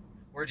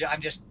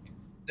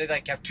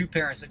they have 2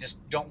 parents that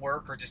just don't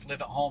work or just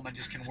live at home and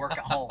just can work at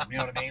home. You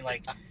know what I mean?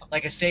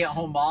 Like a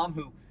stay-at-home mom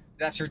who,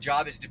 that's her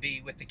job, is to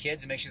be with the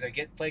kids and make sure they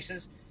get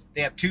places.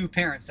 They have 2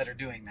 parents that are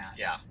doing that.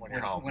 When you're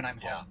home. When I'm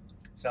home.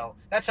 So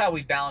that's how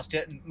we balanced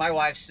it. And my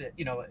wife's,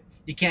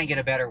 you can't get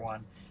a better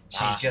one.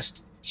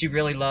 She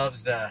really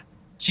loves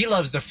she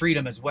loves the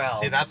freedom as well.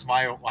 See, that's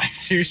my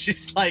wife too.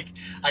 She's like,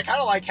 I kind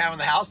of like having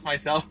the house to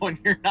myself when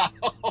you're not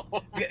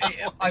home.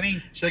 I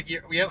mean, she's like,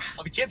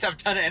 the kids have a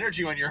ton of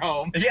energy when you're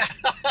home. Yeah.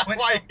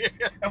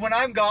 And when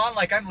I'm gone,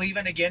 like I'm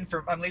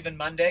leaving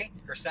Monday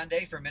or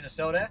Sunday for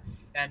Minnesota,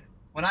 and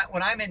when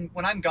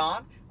I'm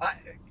gone,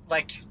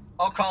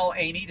 I'll call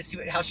Amy to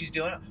see how she's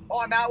doing. Oh,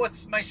 I'm out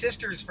with my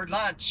sisters for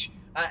lunch,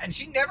 and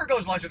she never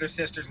goes lunch with her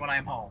sisters when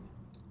I'm home.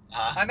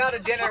 I'm out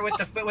at dinner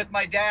with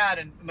my dad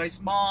and my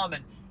mom,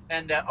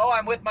 and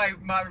I'm with my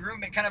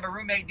roommate, kind of a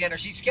roommate dinner.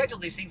 She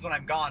scheduled these things when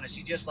I'm gone, and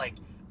she just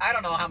I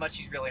don't know how much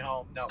she's really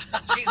home. No,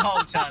 she's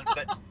home tons,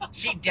 but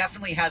she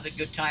definitely has a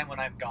good time when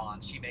I'm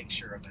gone. She makes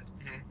sure of it.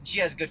 Mm-hmm. And she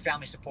has good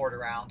family support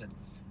around, and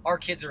our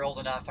kids are old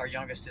enough. Our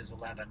youngest is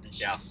 11, and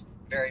she's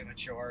very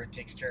mature and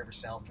takes care of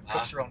herself and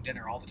cooks her own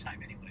dinner all the time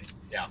anyways.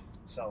 Yeah.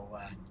 So,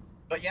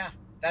 but yeah,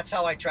 that's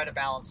how I try to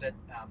balance it.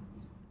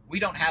 We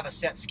don't have a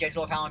set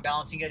schedule of how I'm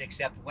balancing it,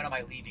 except when am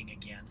I leaving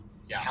again?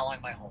 Yeah. How long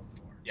am I home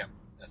for? Yep.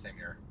 That's same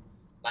here.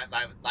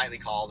 Nightly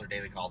calls or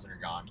daily calls when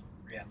you're gone.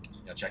 Yeah.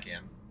 Check in.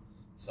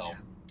 So, Yeah.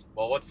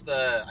 well, what's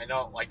the? I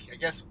know, like, I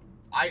guess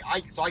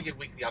I give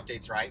weekly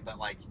updates, right? But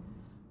like,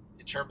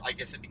 in term, I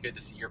guess it'd be good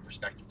to see your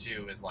perspective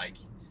too. Is like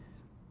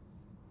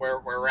where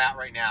we're at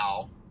right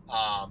now.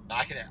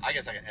 I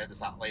guess I can edit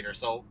this out later.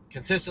 So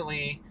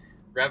consistently,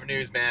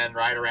 revenue's been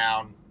right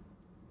around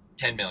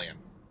 10 million.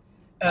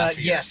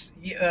 Yes.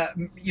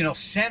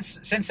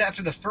 Since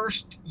after the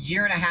first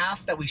year and a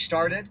half that we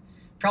started,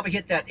 probably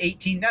hit that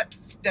 18, that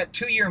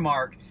 2-year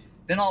mark.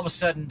 Then all of a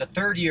sudden, the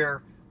third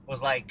year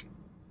was like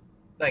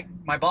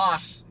my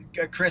boss,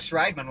 Chris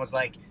Reidman, was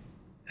like,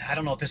 I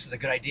don't know if this is a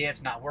good idea.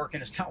 It's not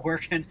working.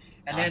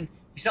 And then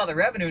he saw the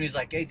revenue and he's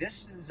like, hey,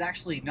 this is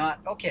actually not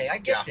okay. I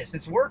get this.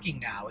 It's working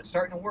now. It's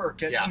starting to work.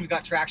 That's when we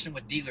got traction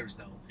with dealers,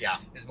 though. Yeah,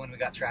 is when we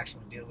got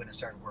traction with dealers when it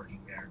started working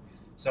there.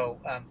 So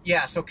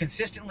so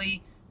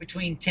consistently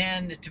between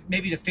 10 to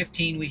maybe to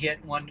 15, we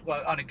hit one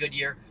on a good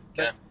year,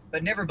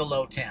 but never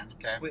below 10.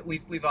 Okay,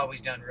 we've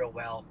always done real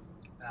well.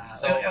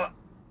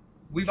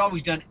 We've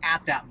always done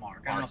at that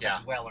mark. I don't know if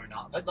that's well or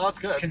not. No, that's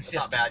good. It's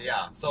not bad.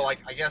 Yeah. So like,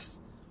 I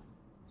guess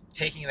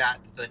taking that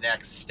to the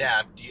next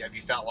step, have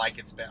you felt like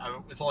it's been?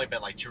 It's only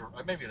been like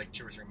maybe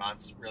 2 or 3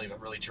 months, really, but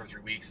really 2 or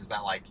 3 weeks. Is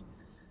that like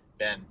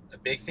been a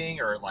big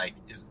thing, or like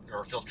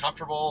or feels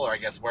comfortable, or I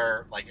guess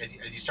where like as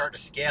you start to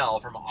scale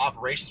from an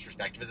operations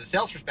perspective, as a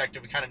sales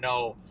perspective, we kind of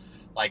know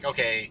like,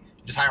 okay,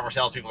 just hire more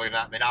salespeople.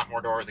 They knock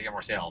more doors, they get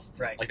more sales.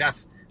 Right. Like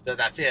that's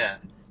it.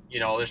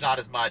 There's not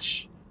as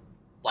much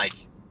like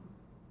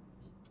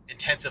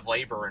intensive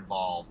labor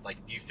involved.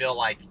 Like, do you feel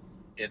like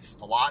it's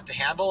a lot to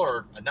handle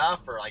or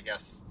enough, or I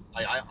guess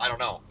I don't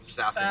know. I'm just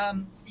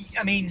asking.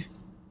 I mean,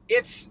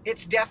 it's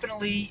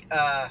definitely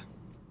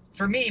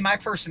for me, my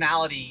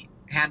personality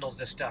handles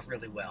this stuff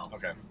really well.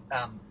 Okay.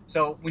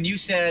 So when you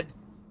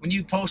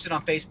posted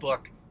on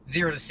Facebook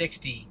 0 to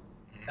 60,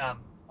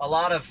 a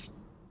lot of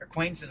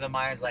acquaintances of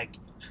mine is like,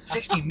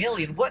 60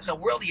 million? What in the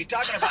world are you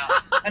talking about?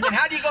 And then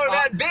how do you go to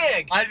that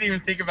big? I didn't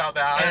even think about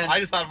that. I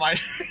just thought mine.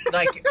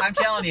 Like, I'm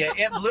telling you,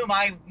 it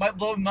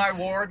blew my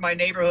ward, my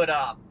neighborhood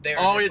up. They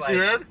were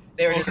did?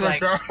 They were just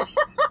like,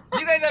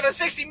 you guys have a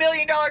 $60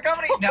 million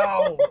company?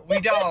 No, we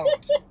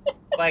don't.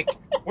 Like,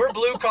 we're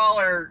blue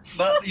collar,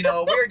 but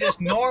we're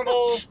just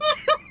normal,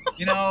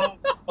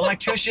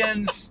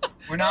 electricians.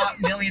 We're not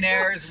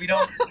millionaires. We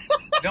don't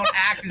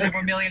act as if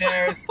we're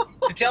millionaires.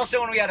 To tell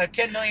someone we had a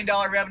 $10 million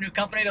revenue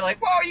company, they're like,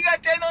 whoa, you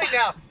got $10 million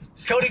now.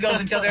 Cody goes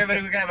and tells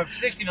everybody we're gonna have a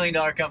 $60 million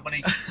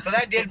company. So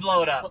that did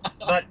blow it up.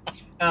 But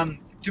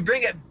to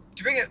bring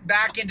it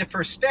back into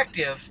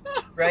perspective,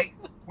 right?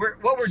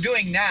 What we're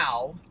doing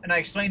now, and I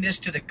explained this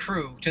to the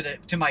crew,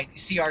 to my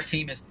CR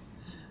team, is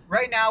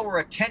right now we're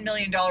a $10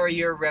 million a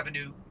year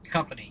revenue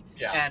company.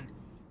 Yeah. And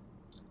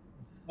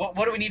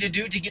what do we need to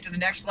do to get to the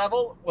next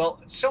level? Well,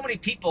 so many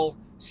people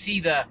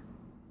see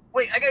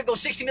wait, I gotta go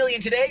 60 million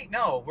today?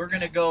 No, we're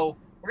gonna do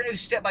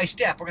step by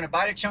step. We're gonna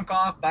buy the chunk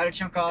off.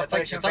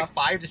 It's like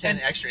 5 to 10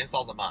 extra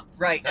installs a month.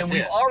 Right. And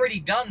we've already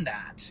done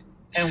that.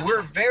 And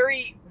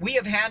we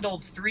have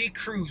handled 3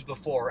 crews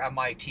before on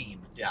my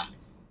team. Yeah.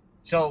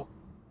 So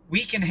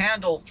we can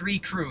handle 3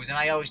 crews. And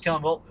I always tell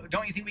them, well,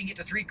 don't you think we can get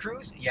to 3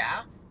 crews?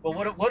 Yeah. Well,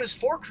 what does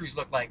 4 crews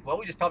look like? Well,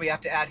 we just probably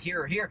have to add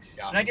here or here.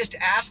 Yeah. And I just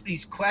ask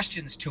these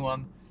questions to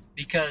them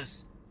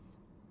because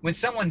when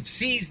someone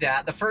sees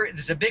that,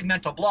 there's a big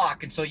mental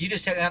block. And so you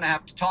just kind of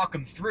have to talk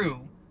them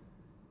through.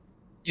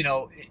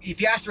 If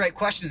you ask the right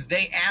questions,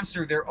 they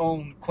answer their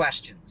own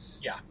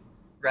questions. Yeah.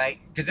 Right?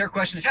 Because their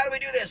question is, how do we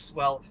do this?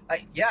 Well,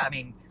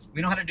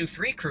 we know how to do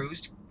 3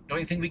 crews. Don't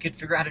you think we could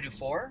figure out how to do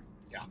 4?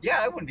 Yeah.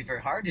 Yeah, it wouldn't be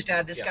very hard. Just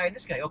add this guy and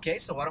this guy. Okay,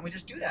 so why don't we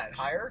just do that?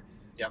 Hire,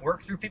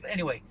 work through people.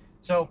 Anyway,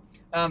 so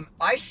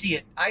I see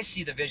it. I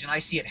see the vision. I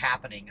see it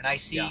happening, and I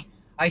see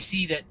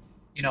that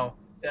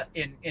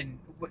in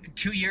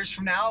 2 years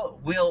from now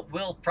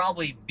we'll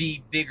probably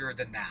be bigger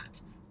than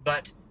that.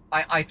 But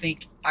I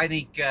think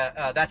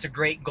that's a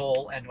great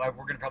goal, and we're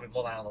going to probably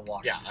blow that out of the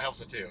water. Yeah, I hope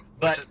so too.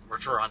 But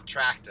we're on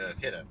track to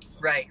hit it.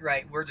 So. Right.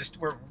 We're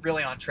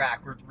really on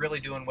track. We're really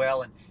doing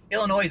well, and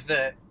Illinois is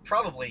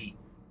probably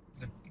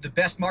the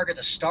best market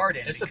to start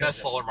in. It's the best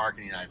solar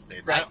market in the United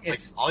States. Right.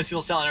 All these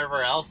people selling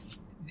everywhere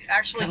else.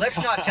 Actually, let's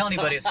not tell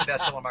anybody it's the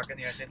best solar market in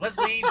the United States. Let's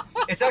leave.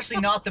 It's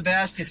actually not the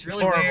best. It's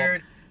really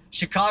weird.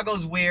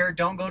 Chicago's weird.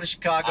 Don't go to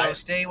Chicago.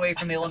 Stay away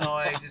from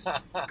Illinois. Just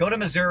go to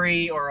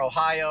Missouri or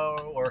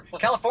Ohio or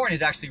California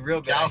is actually real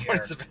good here.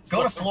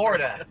 Go to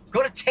Florida.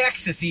 Go to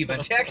Texas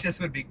even. Texas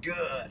would be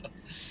good.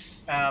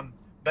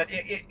 But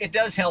it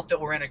does help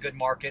that we're in a good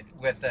market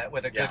with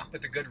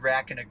a good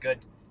rec and a good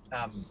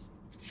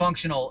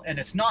functional, and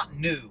it's not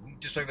new.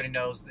 Just so everybody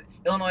knows,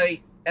 Illinois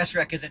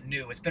SREC isn't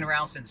new. It's been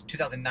around since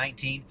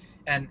 2019.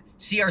 And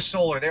CR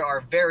Solar, there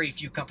are very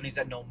few companies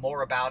that know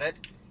more about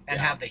it and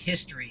have the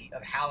history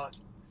of how it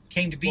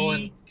came to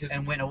be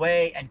and went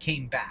away and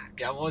came back.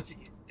 Yeah, well,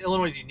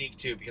 Illinois is unique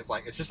too because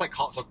like it's just like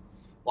so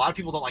a lot of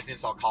people don't like to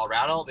install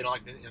Colorado. They don't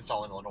like to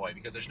install in Illinois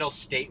because there's no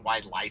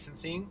statewide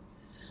licensing.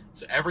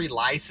 So every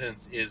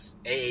license is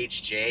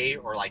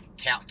AHJ or like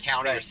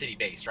county or city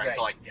based, right?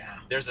 So like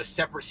there's a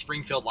separate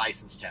Springfield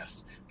license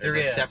test. There's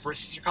a separate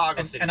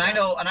Chicago city and test.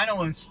 I know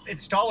when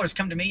installers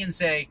come to me and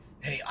say,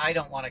 "Hey, I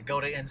don't want to go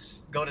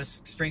to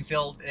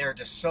Springfield. They're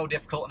just so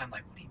difficult." And I'm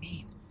like, "What do you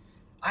mean?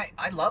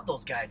 I love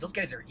those guys. Those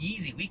guys are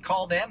easy. We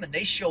call them and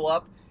they show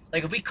up.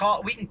 Like if we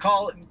can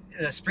call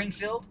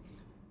Springfield.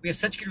 We have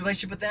such a good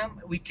relationship with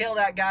them. We tell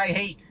that guy,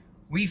 hey,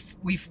 we've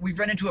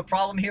run into a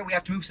problem here. We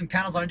have to move some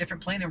panels on a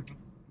different plane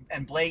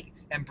and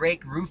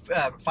break roof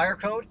fire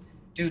code.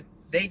 Dude,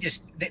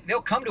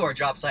 they'll come to our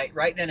job site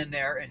right then and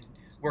there and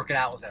work it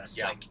out with us.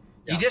 Yeah.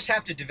 You just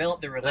have to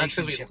develop the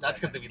relationship. That's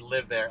because we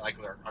live there. Like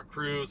our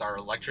crews, our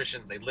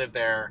electricians, they live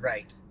there.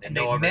 Right. They and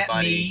know they everybody.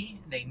 met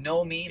me. They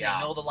know me. They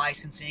know the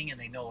licensing, and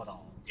they know it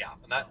all. Yeah,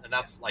 and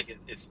that's like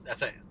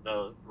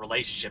the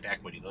relationship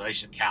equity, the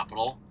relationship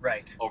capital,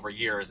 right? Over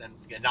years, and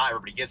not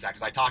everybody gets that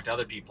because I talk to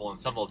other people, and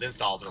some of those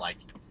installs are like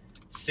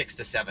 6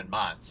 to 7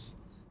 months.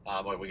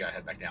 Boy, we gotta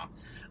head back down.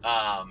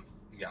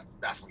 He's got a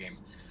basketball game,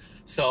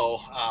 so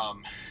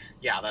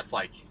that's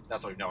what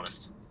we've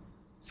noticed.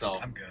 So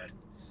I'm good.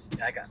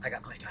 Yeah, I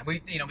got plenty of time. We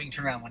can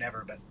turn around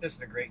whenever, but this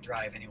is a great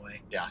drive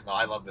anyway. Yeah, no,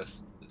 I love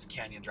this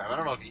canyon drive. I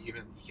don't know if you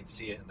can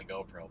see it in the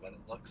GoPro, but it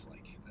looks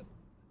like.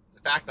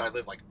 The fact that I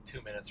live like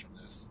 2 minutes from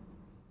this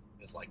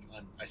is like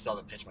I still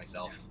have to pinch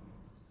myself,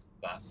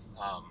 but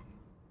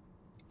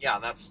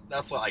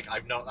that's what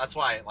that's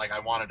why like I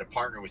wanted to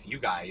partner with you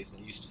guys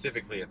and you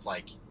specifically. It's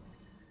like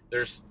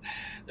there's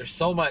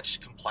so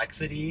much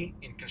complexity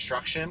in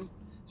construction,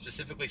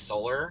 specifically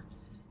solar,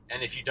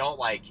 and if you don't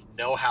like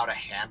know how to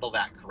handle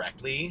that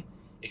correctly,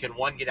 it can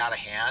one get out of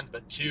hand,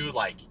 but two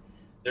like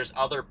there's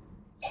other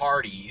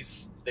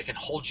parties that can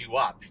hold you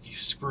up if you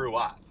screw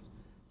up.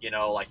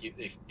 Like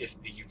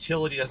if the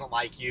utility doesn't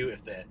like you,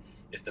 if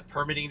the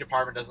permitting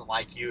department doesn't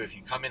like you, if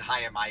you come in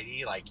high and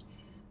mighty, like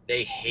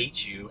they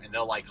hate you and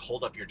they'll like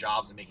hold up your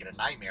jobs and make it a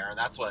nightmare. And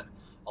that's what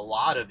a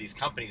lot of these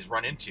companies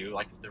run into.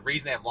 Like the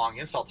reason they have long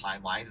install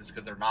timelines is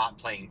because they're not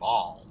playing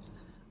ball,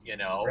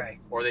 right.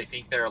 Or they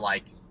think they're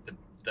like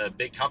the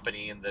big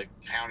company and the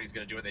county's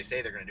going to do what they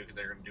say they're going to do because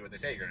they're going to do what they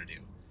say they're going to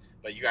do.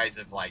 But you guys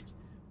have like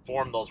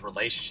formed those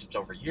relationships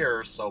over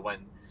years. So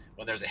when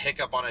there's a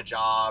hiccup on a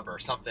job or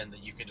something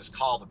that you can just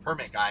call the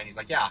permit guy and he's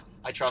like, yeah,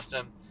 I trust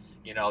him.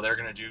 They're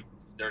going to do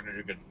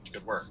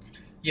good work.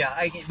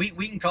 Yeah.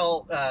 We can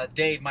call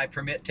Dave, my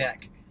permit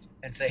tech,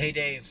 and say, hey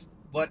Dave,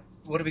 what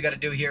do we got to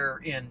do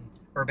here in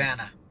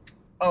Urbana?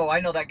 Oh,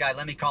 I know that guy.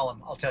 Let me call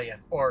him. I'll tell you.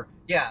 Or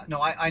yeah,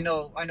 no, I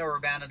know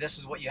Urbana. This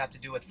is what you have to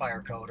do with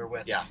fire code or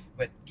with.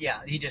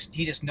 He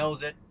just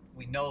knows it.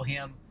 We know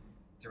him.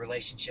 It's a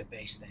relationship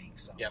based thing.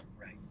 So, yep.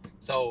 Right.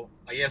 So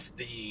I guess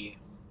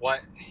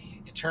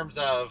in terms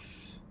of,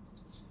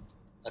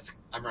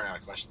 I'm running out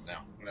of questions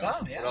now. What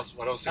else? Oh, yeah.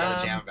 What else do you got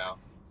to jam about?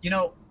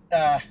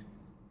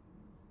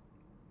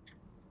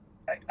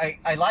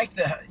 I like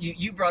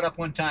you brought up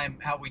one time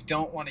how we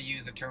don't want to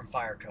use the term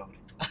fire code.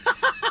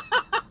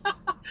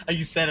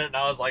 You said it and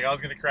I was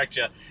going to correct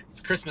you.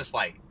 It's Christmas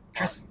light.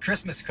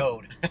 Christmas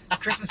code.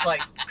 Christmas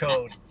light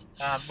code.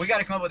 We got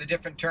to come up with a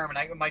different term,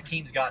 and my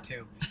team's got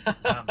to.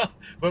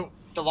 But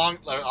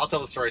I'll tell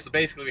the story. So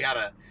basically, we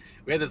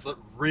had this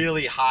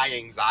really high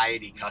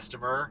anxiety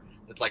customer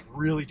that's like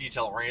really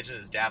detail oriented.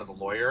 His dad is a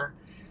lawyer,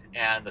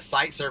 and the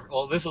site survey.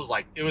 Well, this was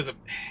like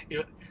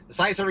the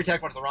site survey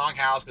tech went to the wrong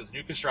house because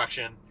new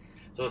construction.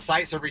 So the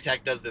site survey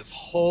tech does this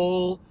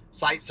whole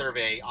site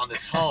survey on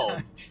this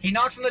home. He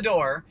knocks on the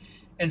door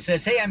and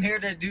says, "Hey, I'm here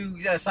to do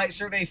a site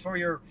survey for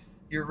your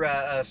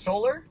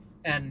solar,"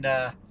 and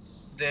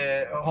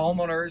the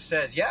homeowner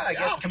says, "Yeah, I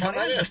guess come on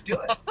in, let's do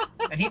it."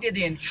 And he did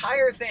the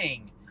entire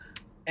thing,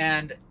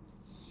 and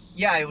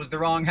yeah, it was the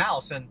wrong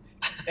house, and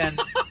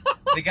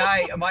the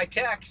guy, my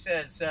tech,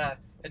 says,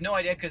 had no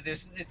idea because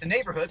it's a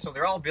neighborhood, so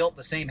they're all built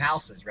the same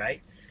houses,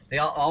 right?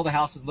 All the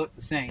houses look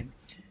the same.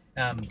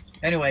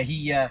 Anyway,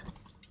 he at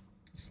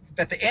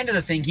the end of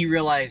the thing, he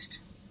realized,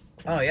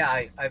 oh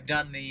yeah, I've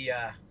done the.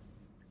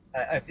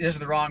 This is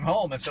the wrong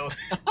home, and so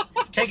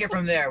take it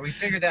from there. We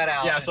figured that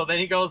out. Yeah, so then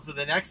he goes to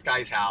the next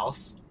guy's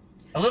house.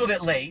 A little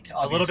bit late,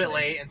 obviously. A little bit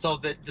late, and so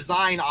the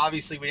design,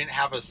 obviously, we didn't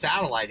have a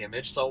satellite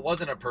image, so it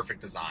wasn't a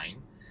perfect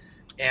design,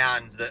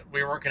 and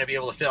we weren't going to be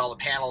able to fit all the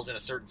panels in a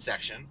certain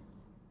section.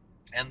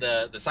 And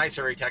the site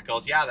survey tech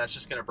goes, yeah, that's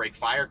just going to break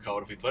fire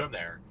code if we put them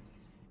there.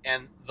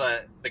 And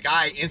the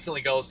guy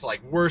instantly goes to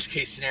like worst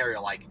case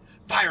scenario, like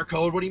fire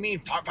code. What do you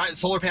mean?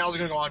 Solar panels are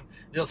going to go on.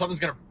 Something's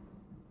going to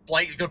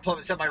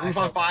set my roof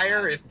on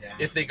fire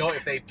if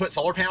they put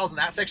solar panels in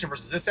that section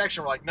versus this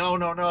section. We're like,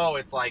 no.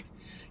 It's like,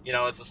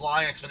 it's this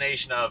long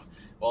explanation of,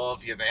 well,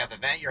 if they have to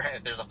vent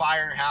if there's a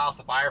fire in your house,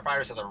 the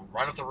firefighters have to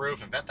run up the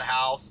roof and vent the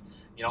house.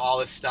 All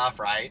this stuff,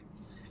 right?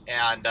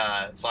 And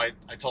so I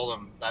told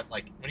him that,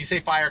 like, when you say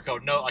fire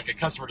code, no, like a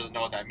customer doesn't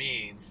know what that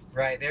means.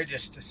 Right. They're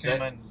just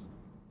assuming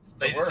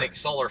They just say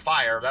solar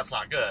fire. That's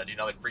not good. You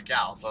know, they freak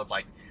out. So it's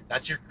like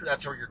that's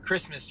where your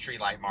Christmas tree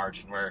light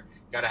margin, where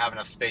you got to have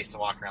enough space to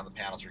walk around the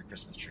panels for your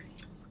Christmas tree.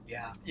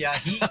 Yeah. Yeah.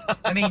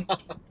 I mean,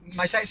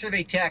 my site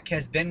survey tech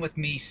has been with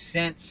me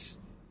since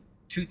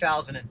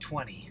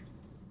 2020.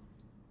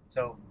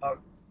 So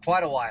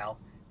quite a while.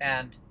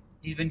 And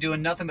he's been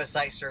doing nothing but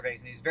site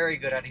surveys, and he's very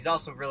good at it. He's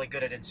also really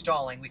good at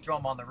installing. We throw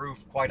him on the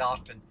roof quite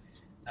often.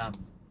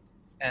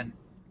 And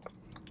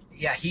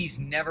yeah, he's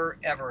never,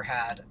 ever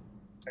had,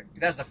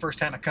 that's the first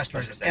time a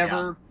customer has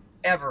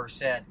ever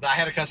said. But I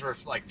had a customer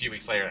like a few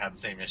weeks later that had the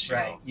same issue.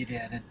 Right, you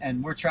did.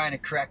 And we're trying to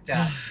correct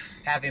that,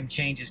 have him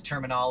change his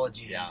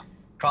terminology. Yeah.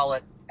 Call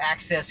it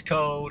access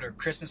code or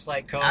Christmas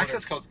light code.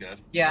 Access code's good.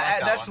 Yeah,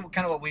 like that's one.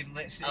 kind of what we've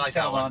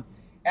settled on.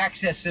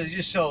 Access is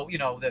just so, you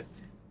know,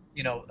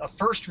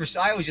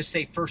 I always just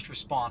say first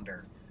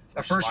responder.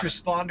 A first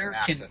responder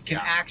can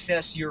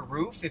access your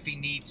roof if he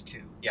needs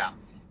to. Yeah.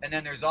 And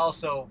then there's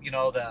also, you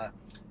know, the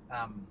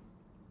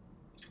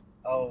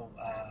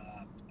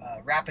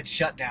rapid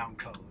shutdown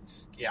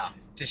codes. Yeah.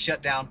 To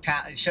shut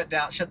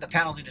the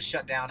panels need to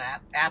shut down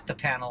at the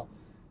panel,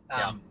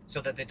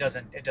 so that it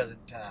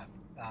doesn't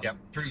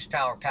produce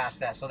power past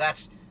that. So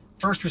that's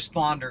first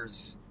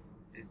responders.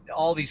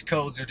 All these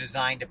codes are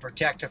designed to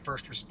protect a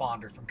first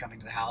responder from coming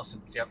to the house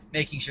and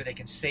making sure they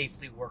can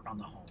safely work on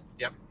the home.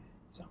 Yep.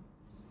 So,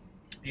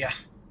 yeah,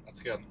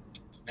 that's good.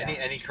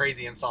 Any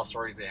crazy install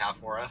stories they have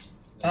for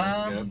us?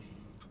 Good.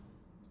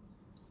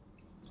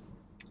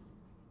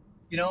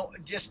 You know,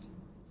 just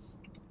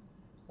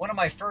one of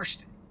my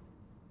first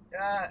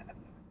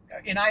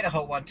in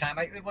Idaho one time.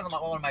 It wasn't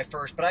one of my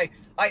first, but I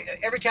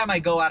every time I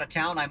go out of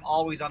town, I'm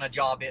always on a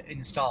job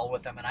install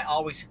with them, and I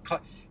always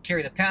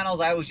carry the panels.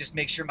 I always just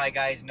make sure my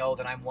guys know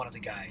that I'm one of the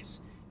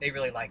guys. They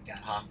really like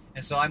that.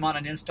 And so I'm on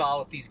an install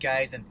with these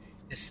guys, and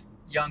this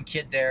young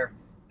kid there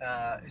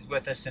is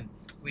with us, and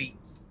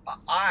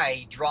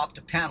I dropped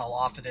a panel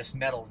off of this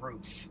metal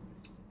roof,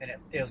 and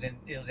it was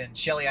in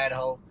Shelley,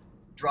 Idaho.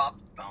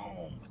 Dropped,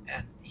 boom,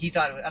 and he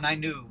thought, and I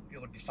knew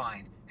it would be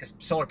fine because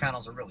solar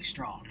panels are really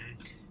strong.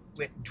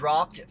 It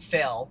dropped, it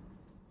fell,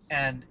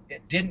 and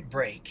it didn't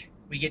break.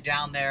 We get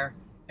down there,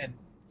 and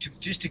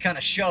just to kind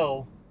of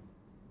show,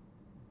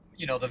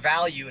 you know, the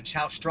value and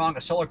how strong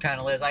a solar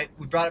panel is,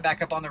 we brought it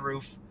back up on the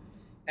roof,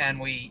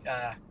 and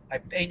I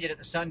aimed it at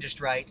the sun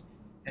just right,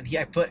 and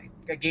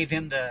I gave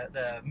him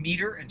the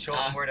meter and showed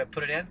him where to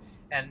put it in,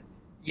 and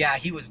yeah,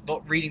 he was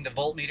reading the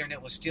voltmeter, and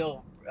it was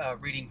still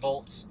reading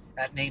volts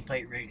at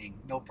nameplate rating,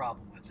 no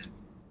problem with it.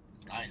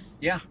 That's nice.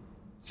 Yeah,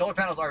 solar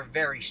panels are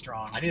very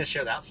strong. I need to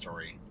share that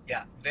story.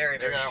 Yeah, very,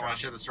 very strong. I want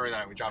to share the story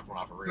that we dropped one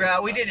off a roof.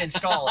 Yeah, we didn't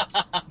install it,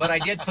 but I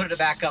did put it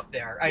back up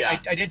there. I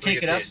did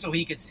take it up so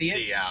he could see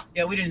it.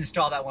 Yeah, we didn't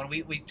install that one.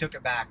 We took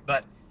it back,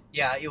 but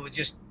yeah, it was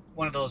just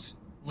one of those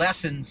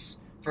lessons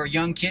for a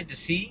young kid to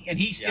see, and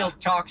he still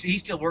talks. He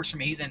still works for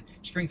me. He's in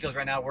Springfield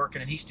right now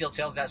working, and he still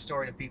tells that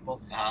story to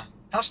people.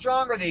 How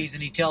strong are these?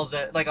 And he tells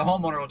that, like a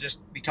homeowner will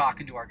just be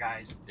talking to our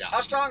guys. Yeah.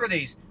 How strong are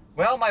these?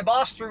 Well, my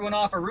boss threw one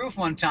off a roof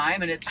one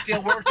time, and it still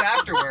worked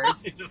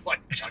afterwards. He just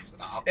like chucks it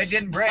off. It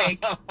didn't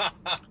break.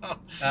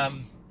 The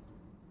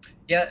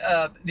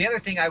other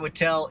thing I would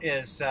tell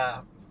is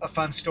a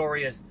fun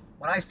story is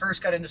when I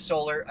first got into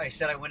solar, I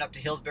said I went up to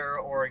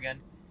Hillsboro,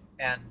 Oregon,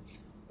 and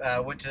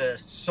went to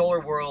Solar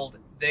World.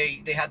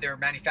 They had their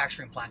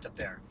manufacturing plant up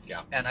there.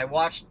 Yeah. And it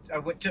was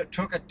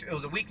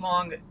a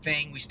week-long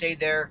thing. We stayed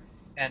there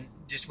and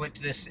just went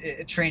to this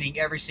training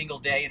every single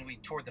day, and we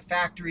toured the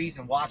factories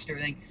and watched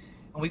everything.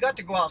 And we got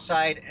to go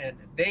outside, and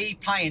they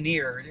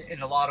pioneered,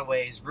 in a lot of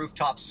ways,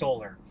 rooftop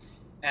solar.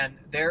 And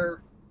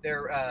their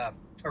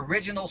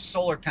original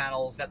solar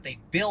panels that they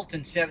built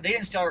in they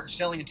didn't start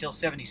selling until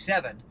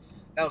 77.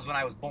 That was when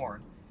I was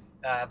born.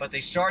 But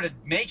they started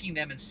making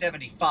them in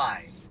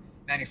 75,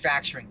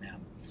 manufacturing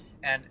them.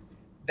 And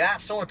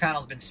that solar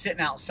panel's been sitting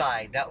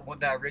outside, that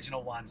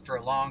original one, for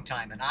a long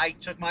time. And I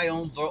took my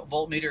own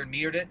voltmeter and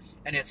metered it,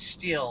 and it's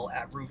still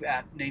at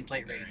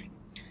nameplate rating.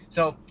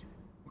 So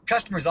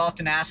customers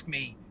often ask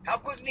me, how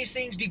quickly these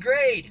things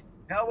degrade?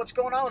 What's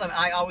going on with them?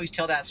 I always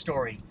tell that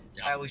story.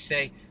 Yeah. I always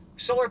say,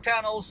 solar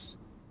panels,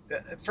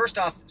 first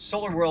off,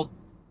 Solar World,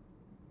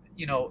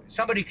 you know,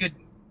 somebody could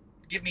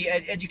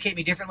educate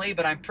me differently,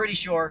 but I'm pretty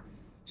sure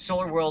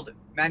Solar World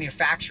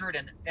manufactured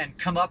and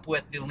come up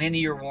with the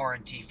linear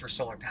warranty for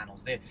solar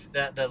panels, the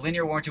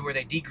linear warranty where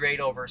they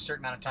degrade over a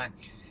certain amount of time.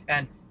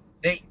 And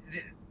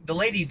the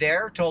lady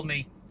there told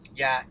me,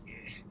 yeah,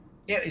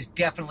 it is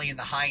definitely in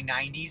the high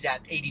 90s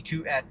at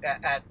 82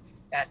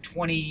 at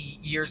 20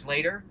 years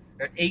later,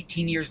 or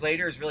 18 years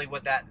later is really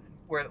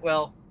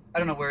well, I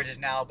don't know where it is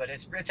now, but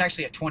it's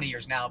actually at 20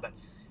 years now, but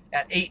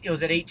it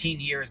was at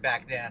 18 years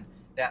back then.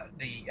 At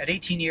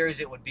 18 years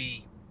it would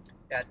be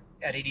at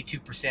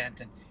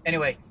 82%. And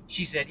anyway,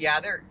 she said, yeah,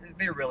 they're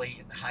really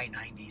in the high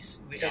 90s.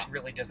 It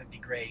really doesn't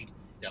degrade.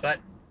 Yep. But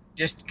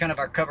just kind of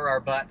our cover our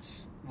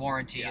butts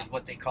warranty is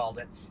what they called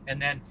it.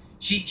 And then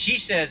she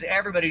says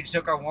everybody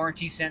took our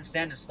warranty since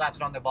then and slapped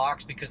it on the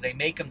box because they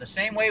make them the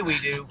same way we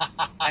do.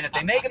 And if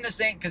they make them the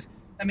same, because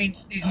I mean,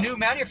 these new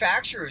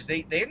manufacturers,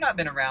 they've not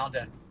been around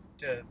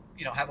to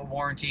have a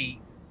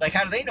warranty. Like,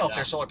 how do they know if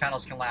their solar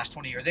panels can last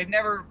 20 years? They've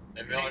never.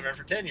 They've only been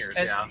for 10 years.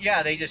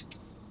 Yeah,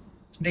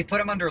 they put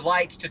them under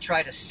lights to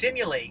try to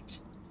simulate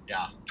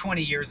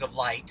 20 years of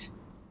light.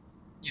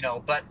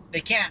 But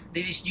they can't.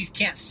 You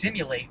can't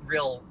simulate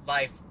real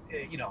life.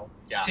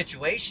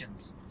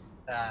 Situations.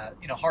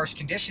 Harsh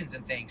conditions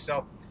and things.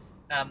 So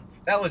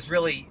that was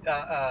really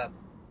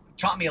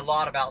taught me a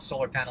lot about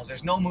solar panels.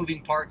 There's no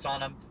moving parts on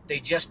them. They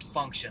just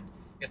function.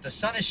 If the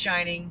sun is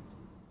shining,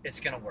 it's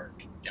going to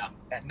work. Yeah.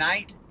 At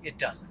night, it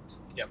doesn't.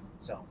 Yep.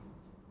 So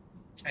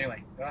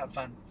anyway,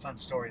 fun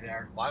story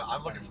there. Well,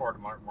 I'm looking forward to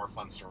more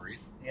fun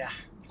stories. Yeah.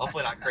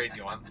 Hopefully not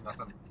crazy ones.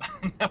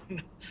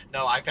 Nothing.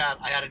 No, I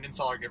had an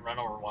installer get run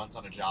over once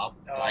on a job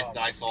that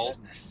I sold.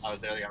 Goodness. I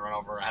was there. They got run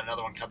over. I had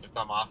another one cut their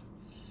thumb off.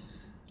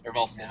 They're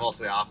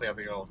mostly off. They have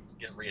to go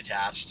get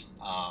reattached.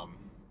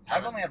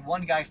 I've only had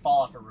one guy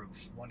fall off a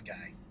roof. One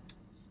guy.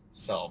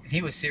 So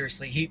he was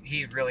seriously.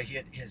 He really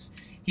hit his.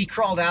 He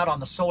crawled out on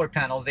the solar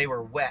panels. They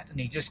were wet, and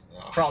he just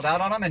crawled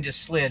out on them and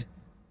just slid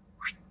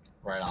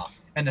right off.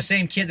 And the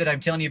same kid that I'm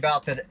telling you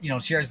about that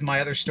shares my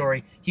other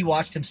story. He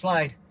watched him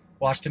slide,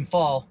 watched him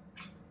fall.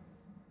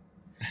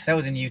 That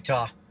was in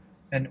Utah,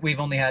 and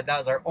that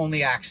was our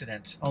only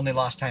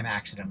lost time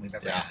accident we've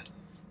ever had.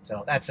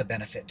 So that's a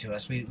benefit to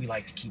us. We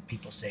like to keep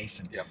people safe.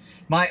 And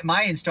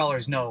my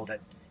installers know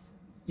that,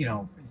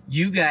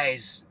 you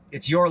guys,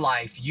 it's your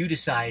life. You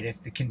decide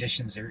if the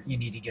conditions you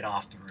need to get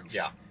off the roof.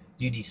 Yeah.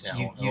 You need.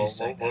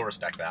 We'll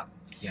respect that.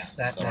 Yeah,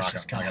 that's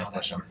just kind of how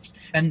that works.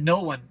 And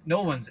no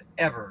one's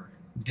ever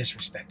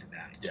disrespected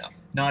that. Yeah.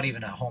 Not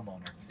even a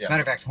homeowner. Yeah.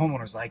 Matter of fact,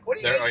 homeowners like, what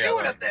are you guys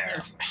doing up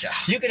there? Yeah.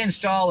 You can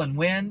install in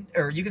wind,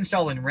 or you can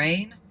install in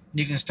rain, and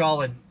you can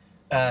install in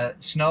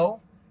snow,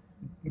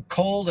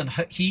 cold and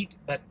heat,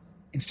 but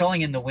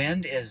installing in the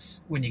wind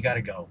is when you got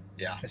to go.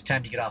 Yeah. It's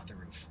time to get off the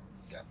roof.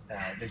 Yeah.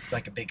 There's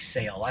like a big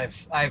sail.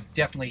 I've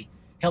definitely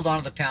held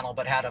onto the panel,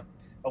 but had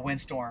a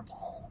windstorm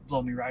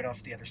blow me right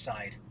off the other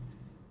side.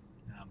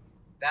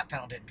 That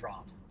panel didn't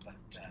drop, but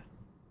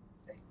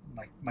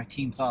my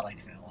team thought I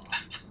fell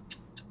off.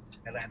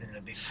 I landed in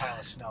a big pile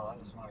of snow. That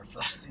was one of our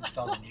first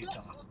installs in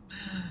Utah.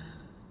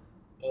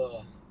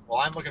 Well,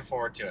 I'm looking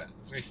forward to it.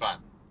 It's gonna be fun.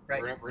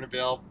 Right. We're gonna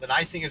build. The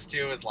nice thing is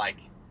too is like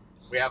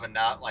we have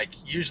enough. Like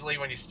usually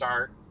when you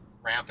start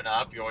ramping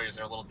up, you always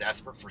are a little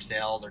desperate for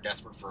sales or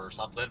desperate for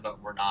something,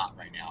 but we're not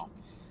right now.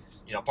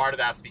 Part of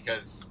that's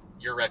because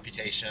your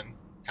reputation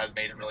has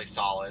made it really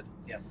solid.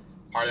 Yeah.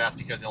 Part of that's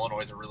because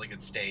Illinois is a really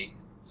good state.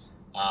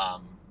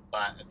 But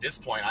at this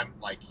point,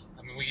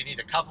 we need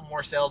a couple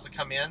more sales to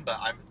come in, but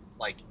I'm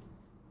like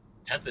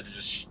tempted to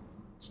just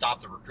stop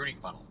the recruiting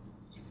funnel,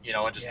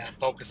 and just and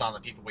focus on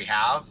the people we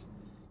have,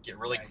 get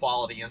really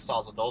quality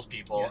installs with those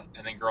people,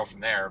 and then grow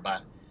from there.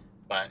 But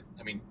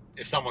I mean,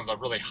 if someone's a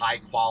really high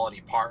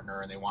quality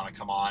partner and they want to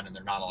come on and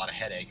they're not a lot of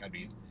headache,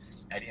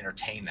 I'd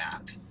entertain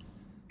that.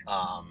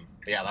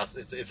 But yeah,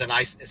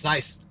 it's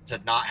nice to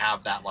not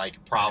have that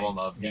like problem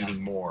of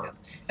needing more.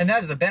 Yeah. And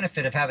that's the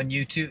benefit of having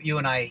you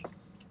and I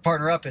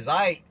partner up. Is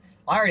I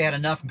already had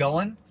enough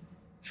going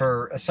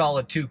for a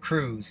solid 2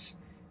 crews.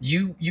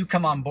 You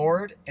come on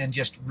board and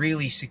just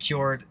really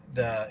secured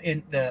the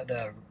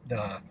 3rd,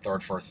 4th,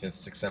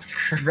 5th,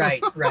 6th,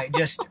 7th. right,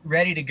 just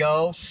ready to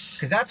go.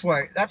 Because that's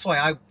why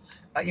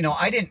I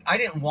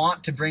didn't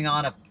want to bring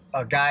on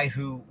a guy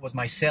who was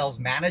my sales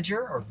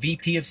manager or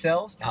VP of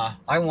sales.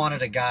 I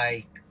wanted a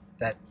guy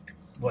that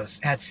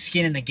had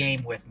skin in the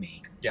game with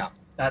me. Yeah.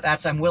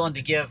 I'm willing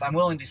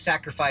to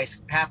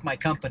sacrifice half my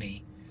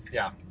company.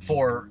 Yeah.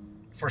 For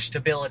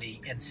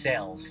stability in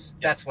sales.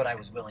 Yeah. That's what I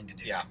was willing to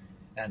do. Yeah.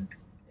 And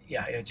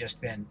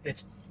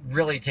it's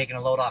really taken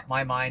a load off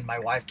my mind. My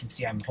wife can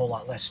see I'm a whole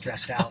lot less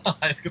stressed out.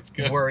 It's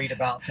good. Worried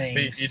about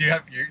things. You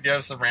do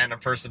have some random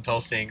person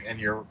posting, and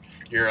your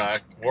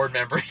ward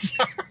members.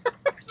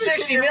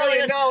 $60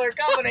 million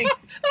company.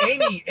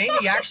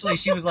 Amy actually,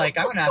 she was like,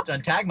 I'm gonna have to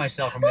untag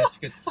myself from this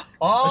because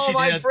all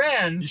my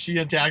friends. She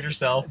untagged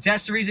herself.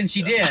 That's the reason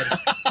she did.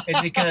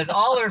 Is because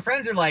all her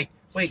friends are like,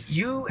 wait,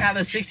 you have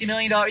a $60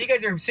 million? You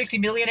guys are 60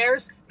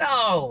 millionaires?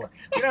 No,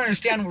 you don't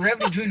understand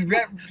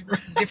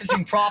difference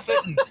between profit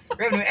and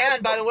revenue.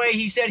 And by the way,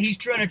 he said he's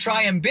trying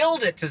to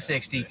build it to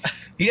 60.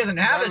 He doesn't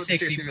have a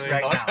 60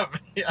 right now.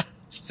 Yeah.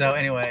 So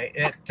anyway,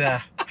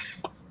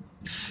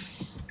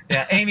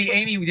 Amy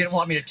didn't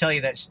want me to tell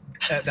you that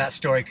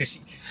story because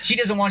she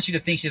doesn't want you to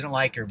think she doesn't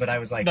like her. But I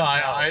was like, no,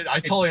 I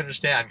totally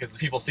understand because the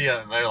people see it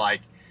and they're like.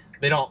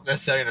 They don't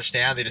necessarily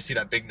understand. They just see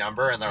that big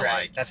number and they're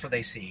like... That's what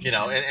they see.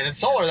 And in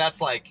solar, that's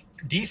like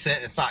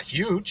decent. It's not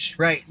huge.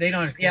 Right. They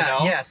don't...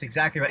 Yeah, yes,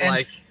 exactly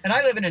right. And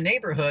I live in a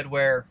neighborhood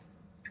where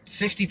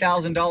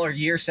 $60,000 a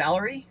year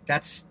salary,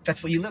 that's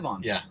what you live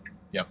on. Yeah.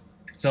 Yep.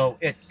 So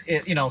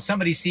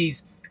somebody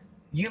sees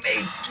you're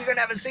going to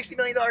have a $60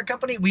 million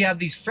company? We have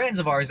these friends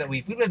of ours that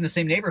we live in the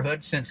same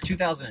neighborhood since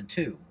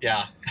 2002.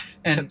 Yeah.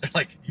 And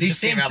like, these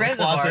same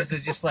friends of ours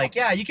is just like,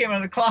 yeah, you came out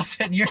of the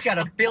closet and you've got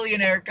a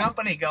billionaire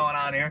company going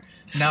on here.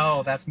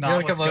 No, that's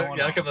not what's going on. You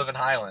gotta come live in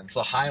Highland.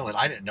 So Highland,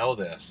 I didn't know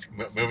this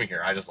moving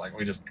here. I just like,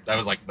 that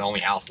was like the only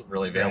house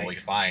really available you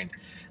could find.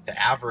 The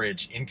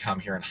average income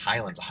here in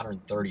Highland's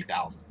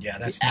 $130,000. Yeah,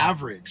 that's the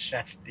average.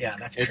 That's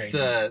crazy.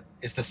 Crazy.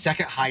 It's the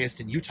second highest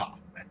in Utah.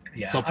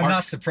 Yeah, so I'm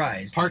not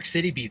surprised. Park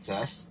City beats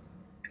us,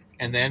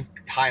 and then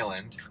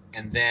Highland,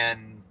 and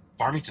then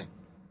Farmington.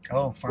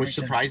 Oh, Farmington. Which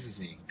surprises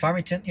me.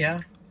 Farmington,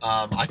 yeah.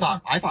 I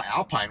thought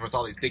Alpine with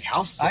all these big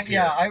houses.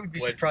 I would be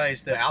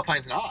surprised that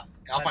Alpine's not.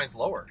 Alpine's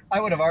lower. I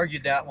would have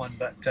argued that one,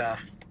 but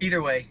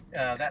either way,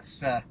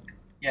 that's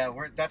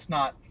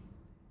not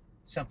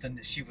something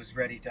that she was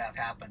ready to have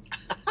happen.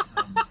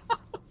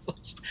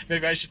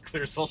 Maybe I should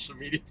clear social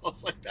media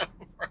posts like that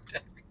before I'm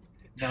done.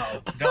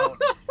 No,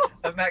 don't.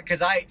 Matt,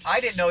 because I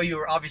didn't know you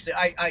were obviously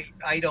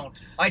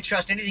I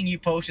trust anything you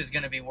post is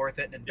going to be worth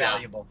it and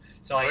valuable.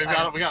 So we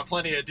got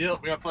plenty of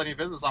deals. We got plenty of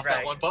business off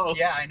that one post.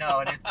 Yeah, I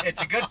know, and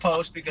it's a good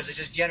post because it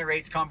just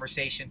generates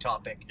conversation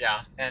topic.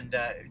 Yeah, and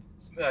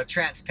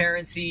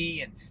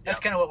transparency, and that's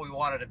kind of what we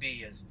wanted to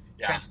be is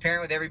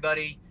transparent with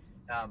everybody,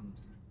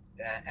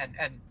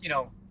 and you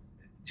know,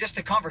 just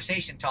the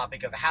conversation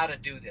topic of how to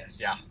do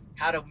this. Yeah,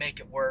 how to make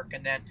it work,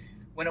 and then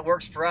when it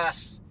works for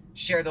us,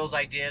 share those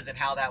ideas and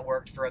how that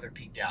worked for other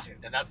people too.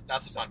 And that's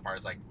the fun part.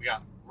 Is like we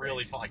got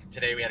really fun. Like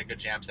today we had a good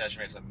jam session.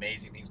 We had some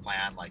amazing things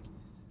planned. Like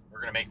we're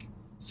gonna make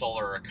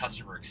solar a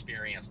customer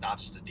experience, not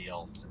just a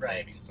deal and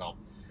savings. So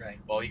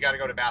well, you got to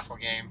go to a basketball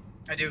game.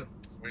 I do.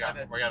 We got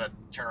to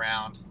turn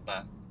around,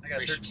 but I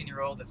got a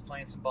 13-year-old that's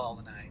playing some ball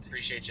tonight.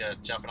 Appreciate you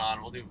jumping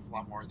on. We'll do a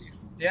lot more of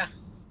these. Yeah,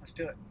 let's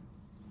do it.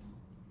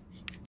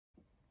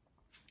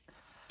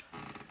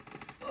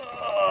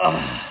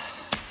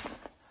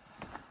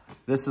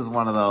 This is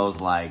one of those,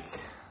 like,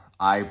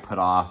 I put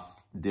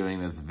off doing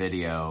this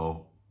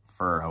video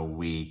for a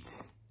week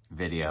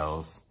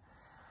videos.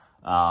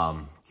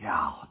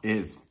 Yeah,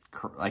 it's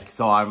like,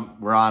 so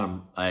we're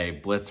on a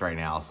blitz right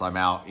now. So I'm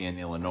out in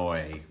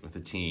Illinois with the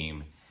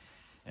team.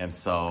 And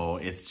so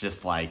it's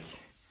just like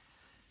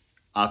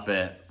up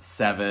at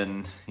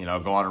 7, you know,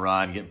 go on a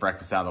run, get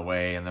breakfast out of the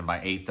way. And then by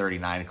 8:30,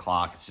 9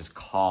 o'clock, it's just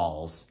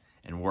calls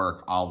and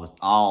work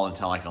all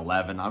until like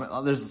 11.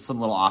 There's some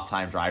little off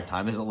time, drive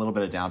time. There's a little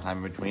bit of downtime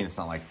in between. It's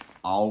not like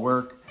all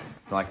work.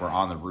 It's not like we're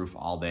on the roof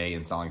all day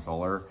and selling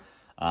solar.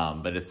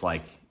 But it's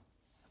like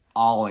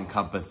all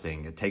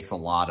encompassing. It takes a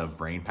lot of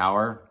brain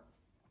power.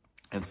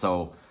 And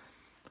so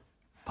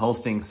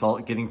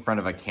getting in front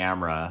of a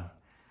camera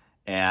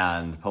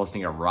and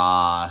posting a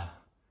raw,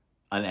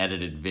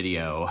 unedited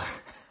video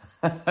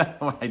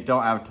when I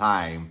don't have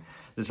time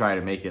to try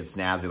to make it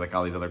snazzy like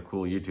all these other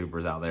cool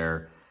YouTubers out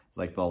there, it's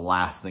like the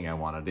last thing I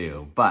want to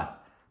do.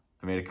 But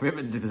I made a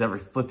commitment to do this every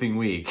flipping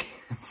week,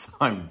 so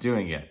I'm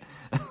doing it.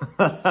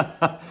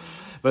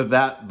 But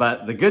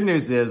the good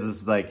news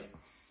is like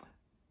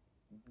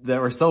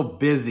that we're so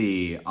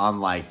busy on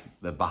like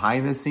the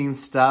behind the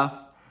scenes stuff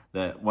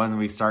that when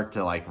we start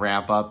to like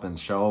ramp up and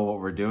show what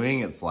we're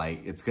doing, it's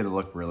like, it's going to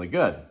look really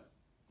good.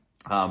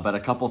 But a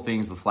couple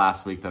things this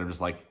last week that I'm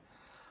just like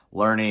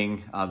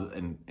learning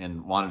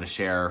and wanted to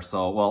share.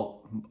 So,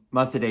 well,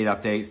 month to date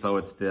update. So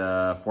it's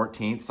the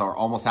 14th. So we're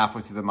almost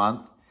halfway through the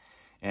month.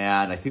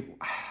 And I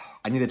think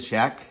I need to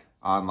check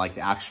on like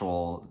the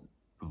actual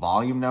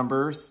volume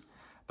numbers,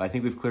 but I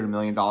think we've cleared $1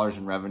 million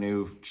in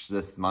revenue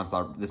this month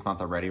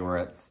already. We're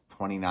at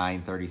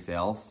 29-30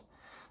 sales.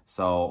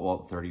 So,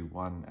 well,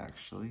 31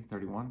 actually,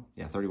 31?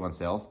 Yeah, 31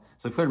 sales.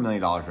 So we cleared $1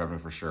 million revenue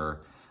for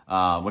sure,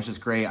 which is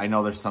great. I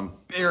know there's some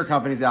bigger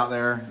companies out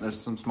there. There's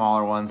some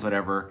smaller ones,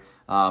 whatever.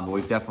 But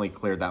we've definitely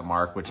cleared that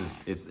mark, which is,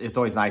 it's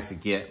always nice to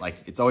get,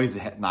 like, it's always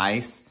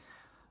nice.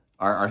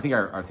 I think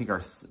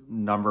our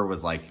number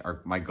was like,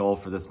 my goal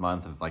for this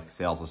month of like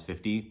sales was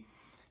 50.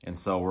 And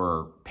so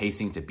we're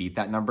pacing to beat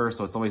that number.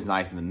 So it's always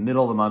nice in the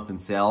middle of the month in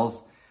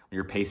sales when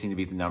you're pacing to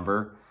beat the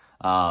number.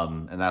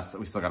 And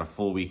we still got a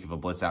full week of a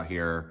blitz out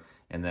here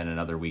and then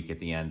another week at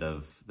the end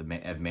of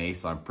May.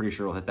 So I'm pretty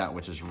sure we'll hit that,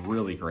 which is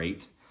really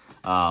great.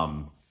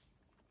 But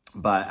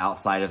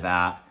outside of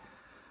that,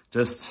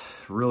 just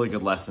really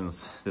good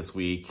lessons this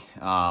week.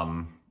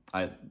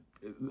 The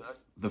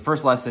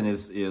first lesson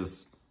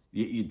is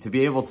to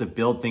be able to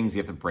build things, you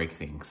have to break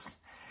things.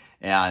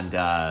 And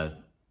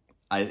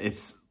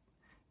it's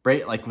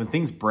break, like when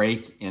things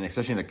break, and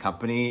especially in a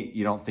company,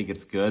 you don't think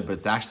it's good, but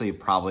it's actually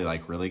probably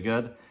like really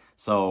good.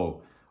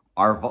 So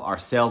our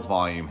sales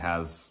volume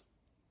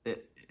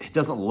it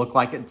doesn't look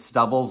like it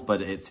doubles,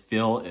 but it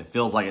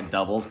feels like it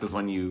doubles, because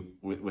when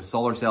with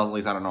solar sales, at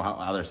least I don't know how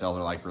other sales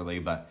are like really,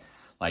 but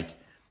like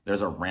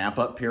there's a ramp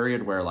up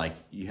period where like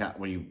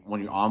when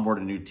you onboard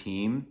a new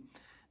team,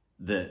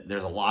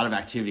 there's a lot of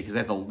activity because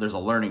there's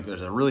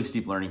a really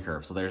steep learning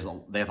curve. So they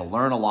have to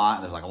learn a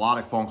lot. There's like a lot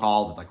of phone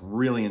calls. It's like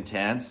really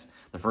intense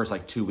the first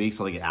like 2 weeks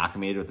till they get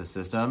acclimated with the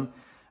system,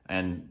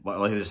 and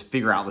they just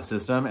figure out the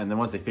system. And then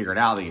once they figure it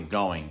out, they get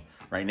going.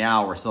 right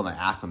now we're still in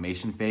the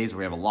acclimation phase where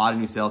we have a lot of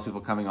new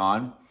salespeople coming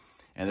on,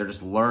 and they're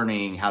just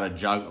learning how to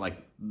juggle, like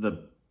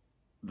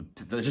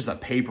just the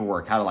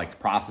paperwork, how to like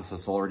process a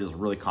solar deal is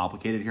really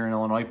complicated here in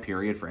Illinois,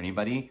 period, for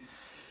anybody.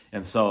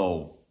 And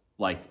so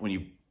like when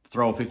you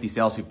throw 50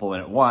 salespeople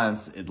in at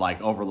once, it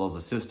like overloads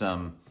the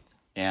system,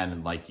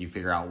 and like you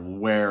figure out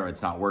where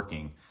it's not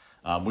working,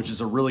 which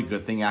is a really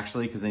good thing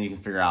actually, because then you can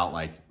figure out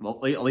like,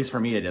 well, at least for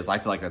me it is. I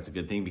feel like that's a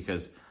good thing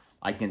because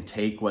I can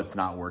take what's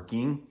not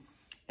working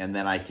and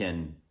then I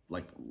can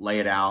like lay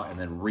it out and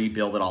then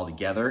rebuild it all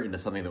together into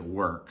something that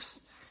works.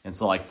 And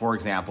so like, for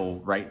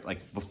example, right,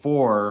 like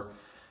before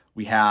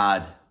we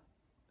had,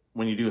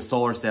 when you do a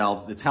solar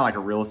sale, it's kind of like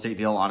a real estate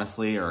deal,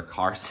 honestly, or a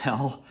car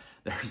sale.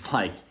 There's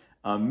like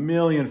a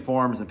million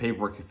forms and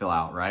paperwork you fill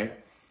out,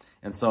 right?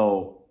 And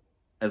so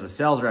as a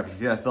sales rep,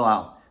 if you fill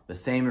out the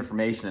same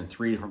information in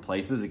 3 different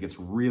places, it gets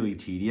really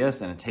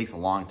tedious and it takes a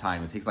long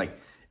time. It takes like,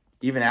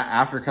 even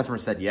after a customer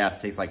said yes,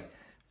 it takes like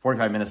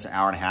 45 minutes to an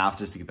hour and a half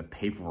just to get the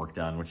paperwork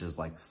done, which is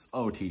like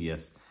so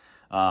tedious.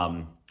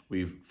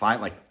 We've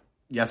like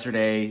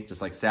yesterday,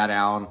 just like sat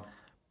down,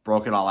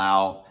 broke it all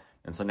out.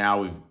 And so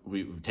now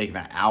we've taken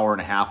that hour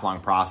and a half long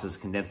process,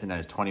 condensed it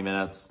into 20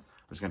 minutes.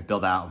 We're just gonna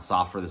build out in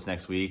software this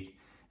next week.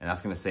 And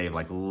that's gonna save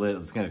like,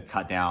 it's gonna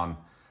cut down,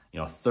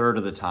 a third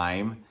of the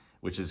time,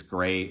 which is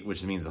great,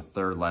 which means a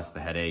third less of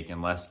the headache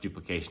and less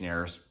duplication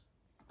errors.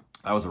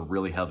 That was a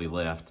really heavy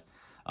lift.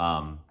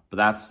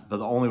 But the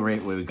only way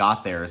we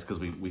got there is because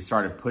we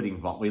started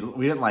putting,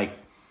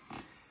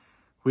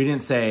 we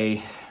didn't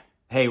say,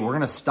 hey, we're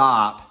gonna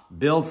stop,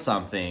 build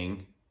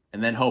something,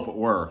 and then hope it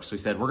works. We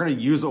said, we're gonna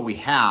use what we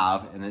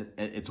have and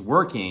it's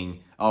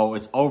working. Oh,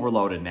 it's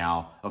overloaded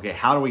now. Okay,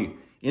 how do we,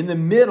 in the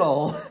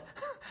middle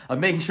of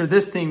making sure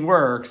this thing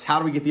works, how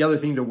do we get the other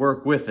thing to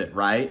work with it,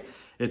 right?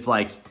 It's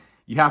like,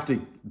 you have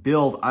to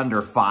build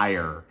under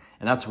fire,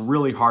 and that's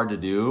really hard to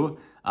do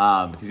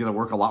because you gotta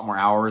work a lot more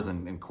hours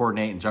and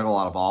coordinate and juggle a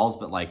lot of balls.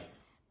 But like,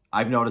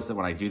 I've noticed that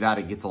when I do that,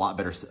 it gets a lot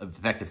better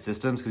effective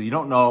systems because you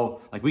don't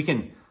know, like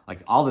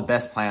all the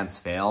best plans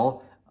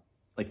fail.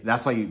 Like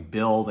that's why you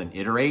build and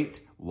iterate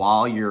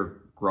while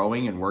you're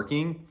growing and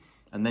working.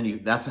 And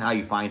then that's how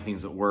you find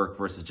things that work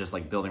versus just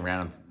like building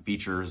random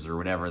features or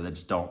whatever that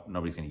just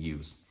nobody's gonna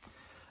use.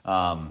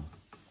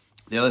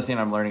 The other thing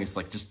I'm learning is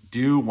like, just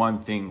do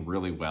one thing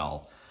really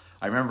well.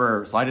 I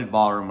remember, so I did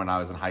ballroom when I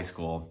was in high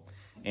school,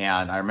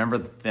 and I remember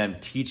them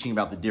teaching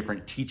about the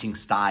different teaching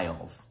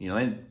styles.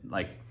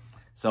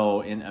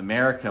 So in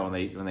America,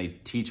 when they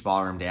teach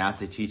ballroom dance,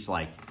 they teach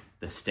like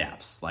the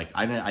steps. Like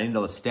I didn't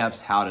know the steps,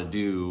 how to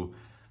do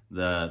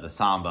the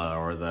samba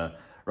or the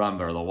rumba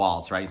or the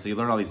waltz, right? So you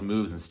learn all these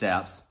moves and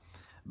steps,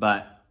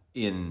 but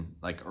in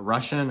like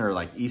Russian or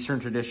like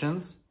Eastern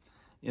traditions,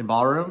 in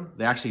ballroom,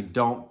 they actually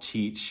don't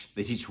teach,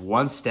 they teach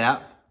one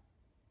step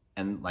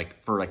and like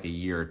for like a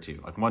year or two,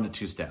 like 1 to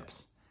 2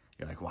 steps.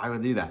 You're like, why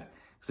would they do that?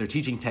 Because they're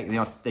teaching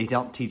they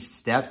don't teach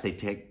steps, they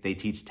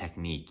teach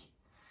technique.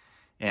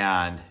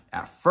 And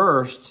at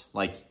first,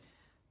 like,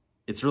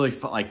 it's really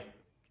like,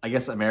 I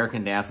guess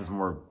American dance is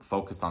more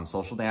focused on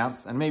social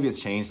dance, and maybe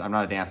it's changed. I'm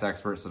not a dance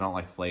expert, so don't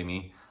like flame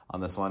me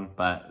on this one,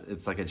 but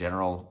it's like a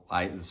general,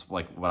 it's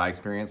like what I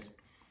experienced.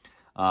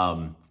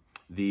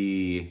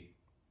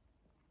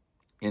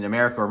 In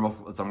America,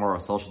 it's more of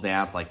a social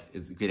dance, like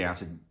it's a good dance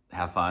to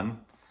have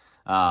fun.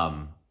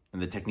 And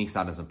the technique's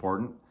not as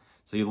important.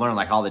 So you learn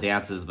like all the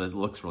dances, but it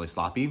looks really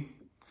sloppy.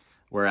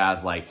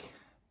 Whereas like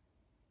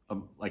a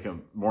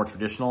more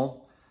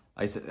traditional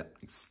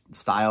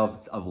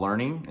style of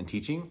learning and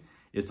teaching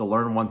is to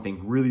learn one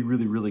thing really,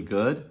 really, really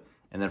good.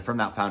 And then from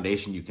that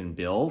foundation, you can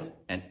build.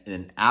 And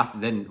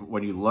then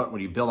when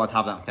you build on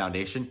top of that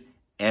foundation,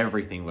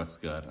 everything looks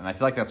good. And I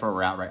feel like that's where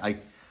we're at,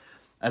 right?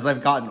 As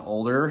I've gotten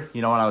older,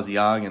 when I was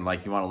young and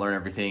like you want to learn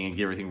everything and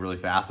get everything really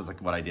fast, that's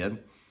like what I did.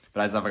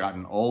 But as I've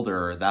gotten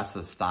older, that's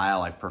the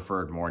style I've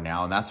preferred more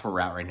now. And that's where we're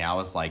at right now,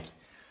 is like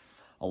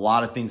a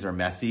lot of things are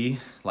messy,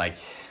 like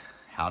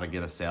how to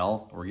get a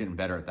sale. We're getting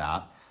better at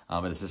that.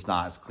 But it's just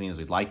not as clean as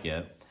we'd like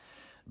it.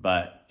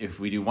 But if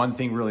we do one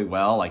thing really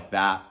well, like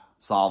that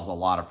solves a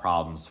lot of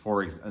problems.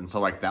 And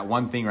so like that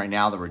one thing right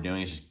now that we're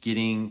doing is just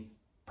getting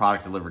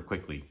product delivered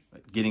quickly,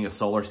 getting a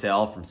solar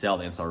sale from sale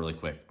to install really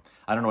quick.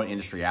 I don't know what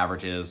industry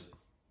average is.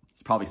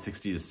 It's probably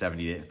 60 to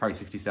 70 days, probably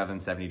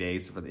 67, 70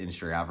 days for the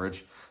industry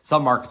average.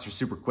 Some markets are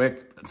super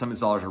quick. Some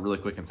installers are really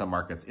quick in some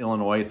markets.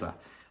 Illinois, it's a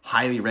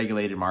highly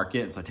regulated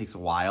market, and so it takes a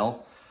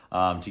while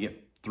to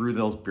get through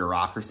those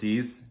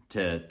bureaucracies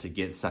to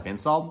get stuff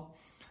installed.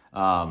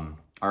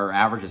 Our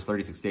average is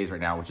 36 days right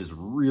now, which is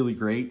really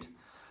great.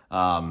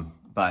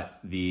 But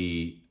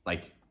we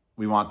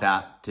want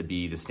that to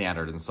be the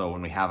standard. And so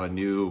when we have a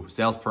new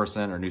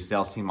salesperson or new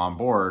sales team on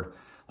board,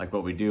 like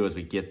what we do is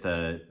we get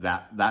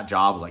that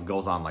job like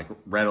goes on like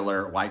red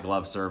alert, white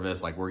glove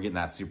service. Like we're getting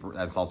that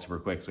installed super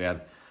quick. So we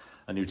had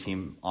a new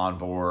team on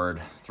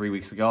board 3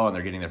 weeks ago, and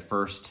they're getting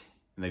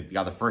they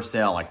got the first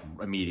sale like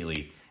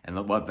immediately. And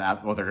what they're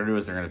gonna do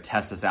is they're gonna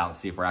test us out and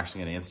see if we're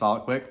actually gonna install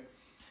it quick.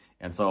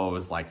 And so it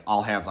was like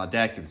all hands on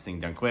deck, get this thing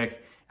done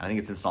quick. And I think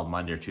it's installed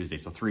Monday or Tuesday,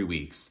 so 3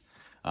 weeks.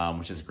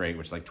 which is great,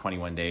 which is like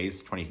 21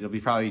 days. It'll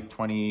be probably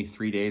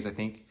 23 days, I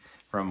think,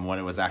 from when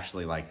it was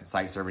actually like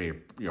site survey,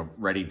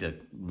 ready to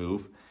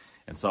move.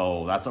 And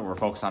so that's what we're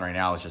focused on right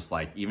now. Is just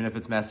like, even if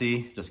it's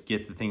messy, just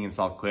get the thing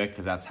installed quick,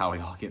 because that's how we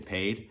all get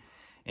paid,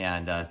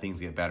 and things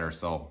get better.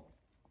 So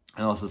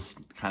I know this is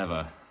kind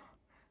of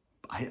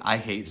I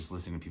hate just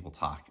listening to people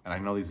talk, and I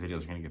know these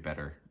videos are gonna get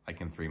better like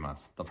in 3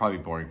 months. They'll probably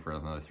be boring for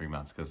another 3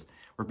 months because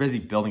we're busy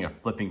building a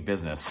flipping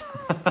business.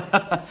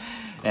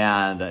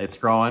 And it's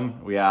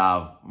growing. We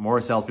have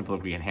more salespeople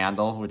that we can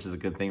handle, which is a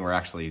good thing.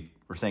 We're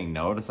saying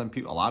no to some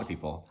people, a lot of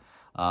people,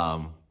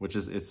 which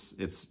is,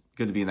 it's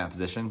good to be in that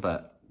position,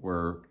 but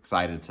we're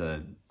excited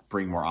to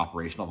bring more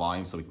operational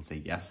volume so we can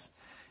say yes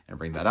and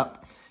bring that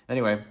up.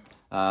 Anyway,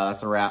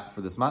 that's a wrap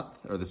for this month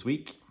or this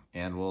week,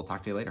 and we'll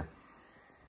talk to you later.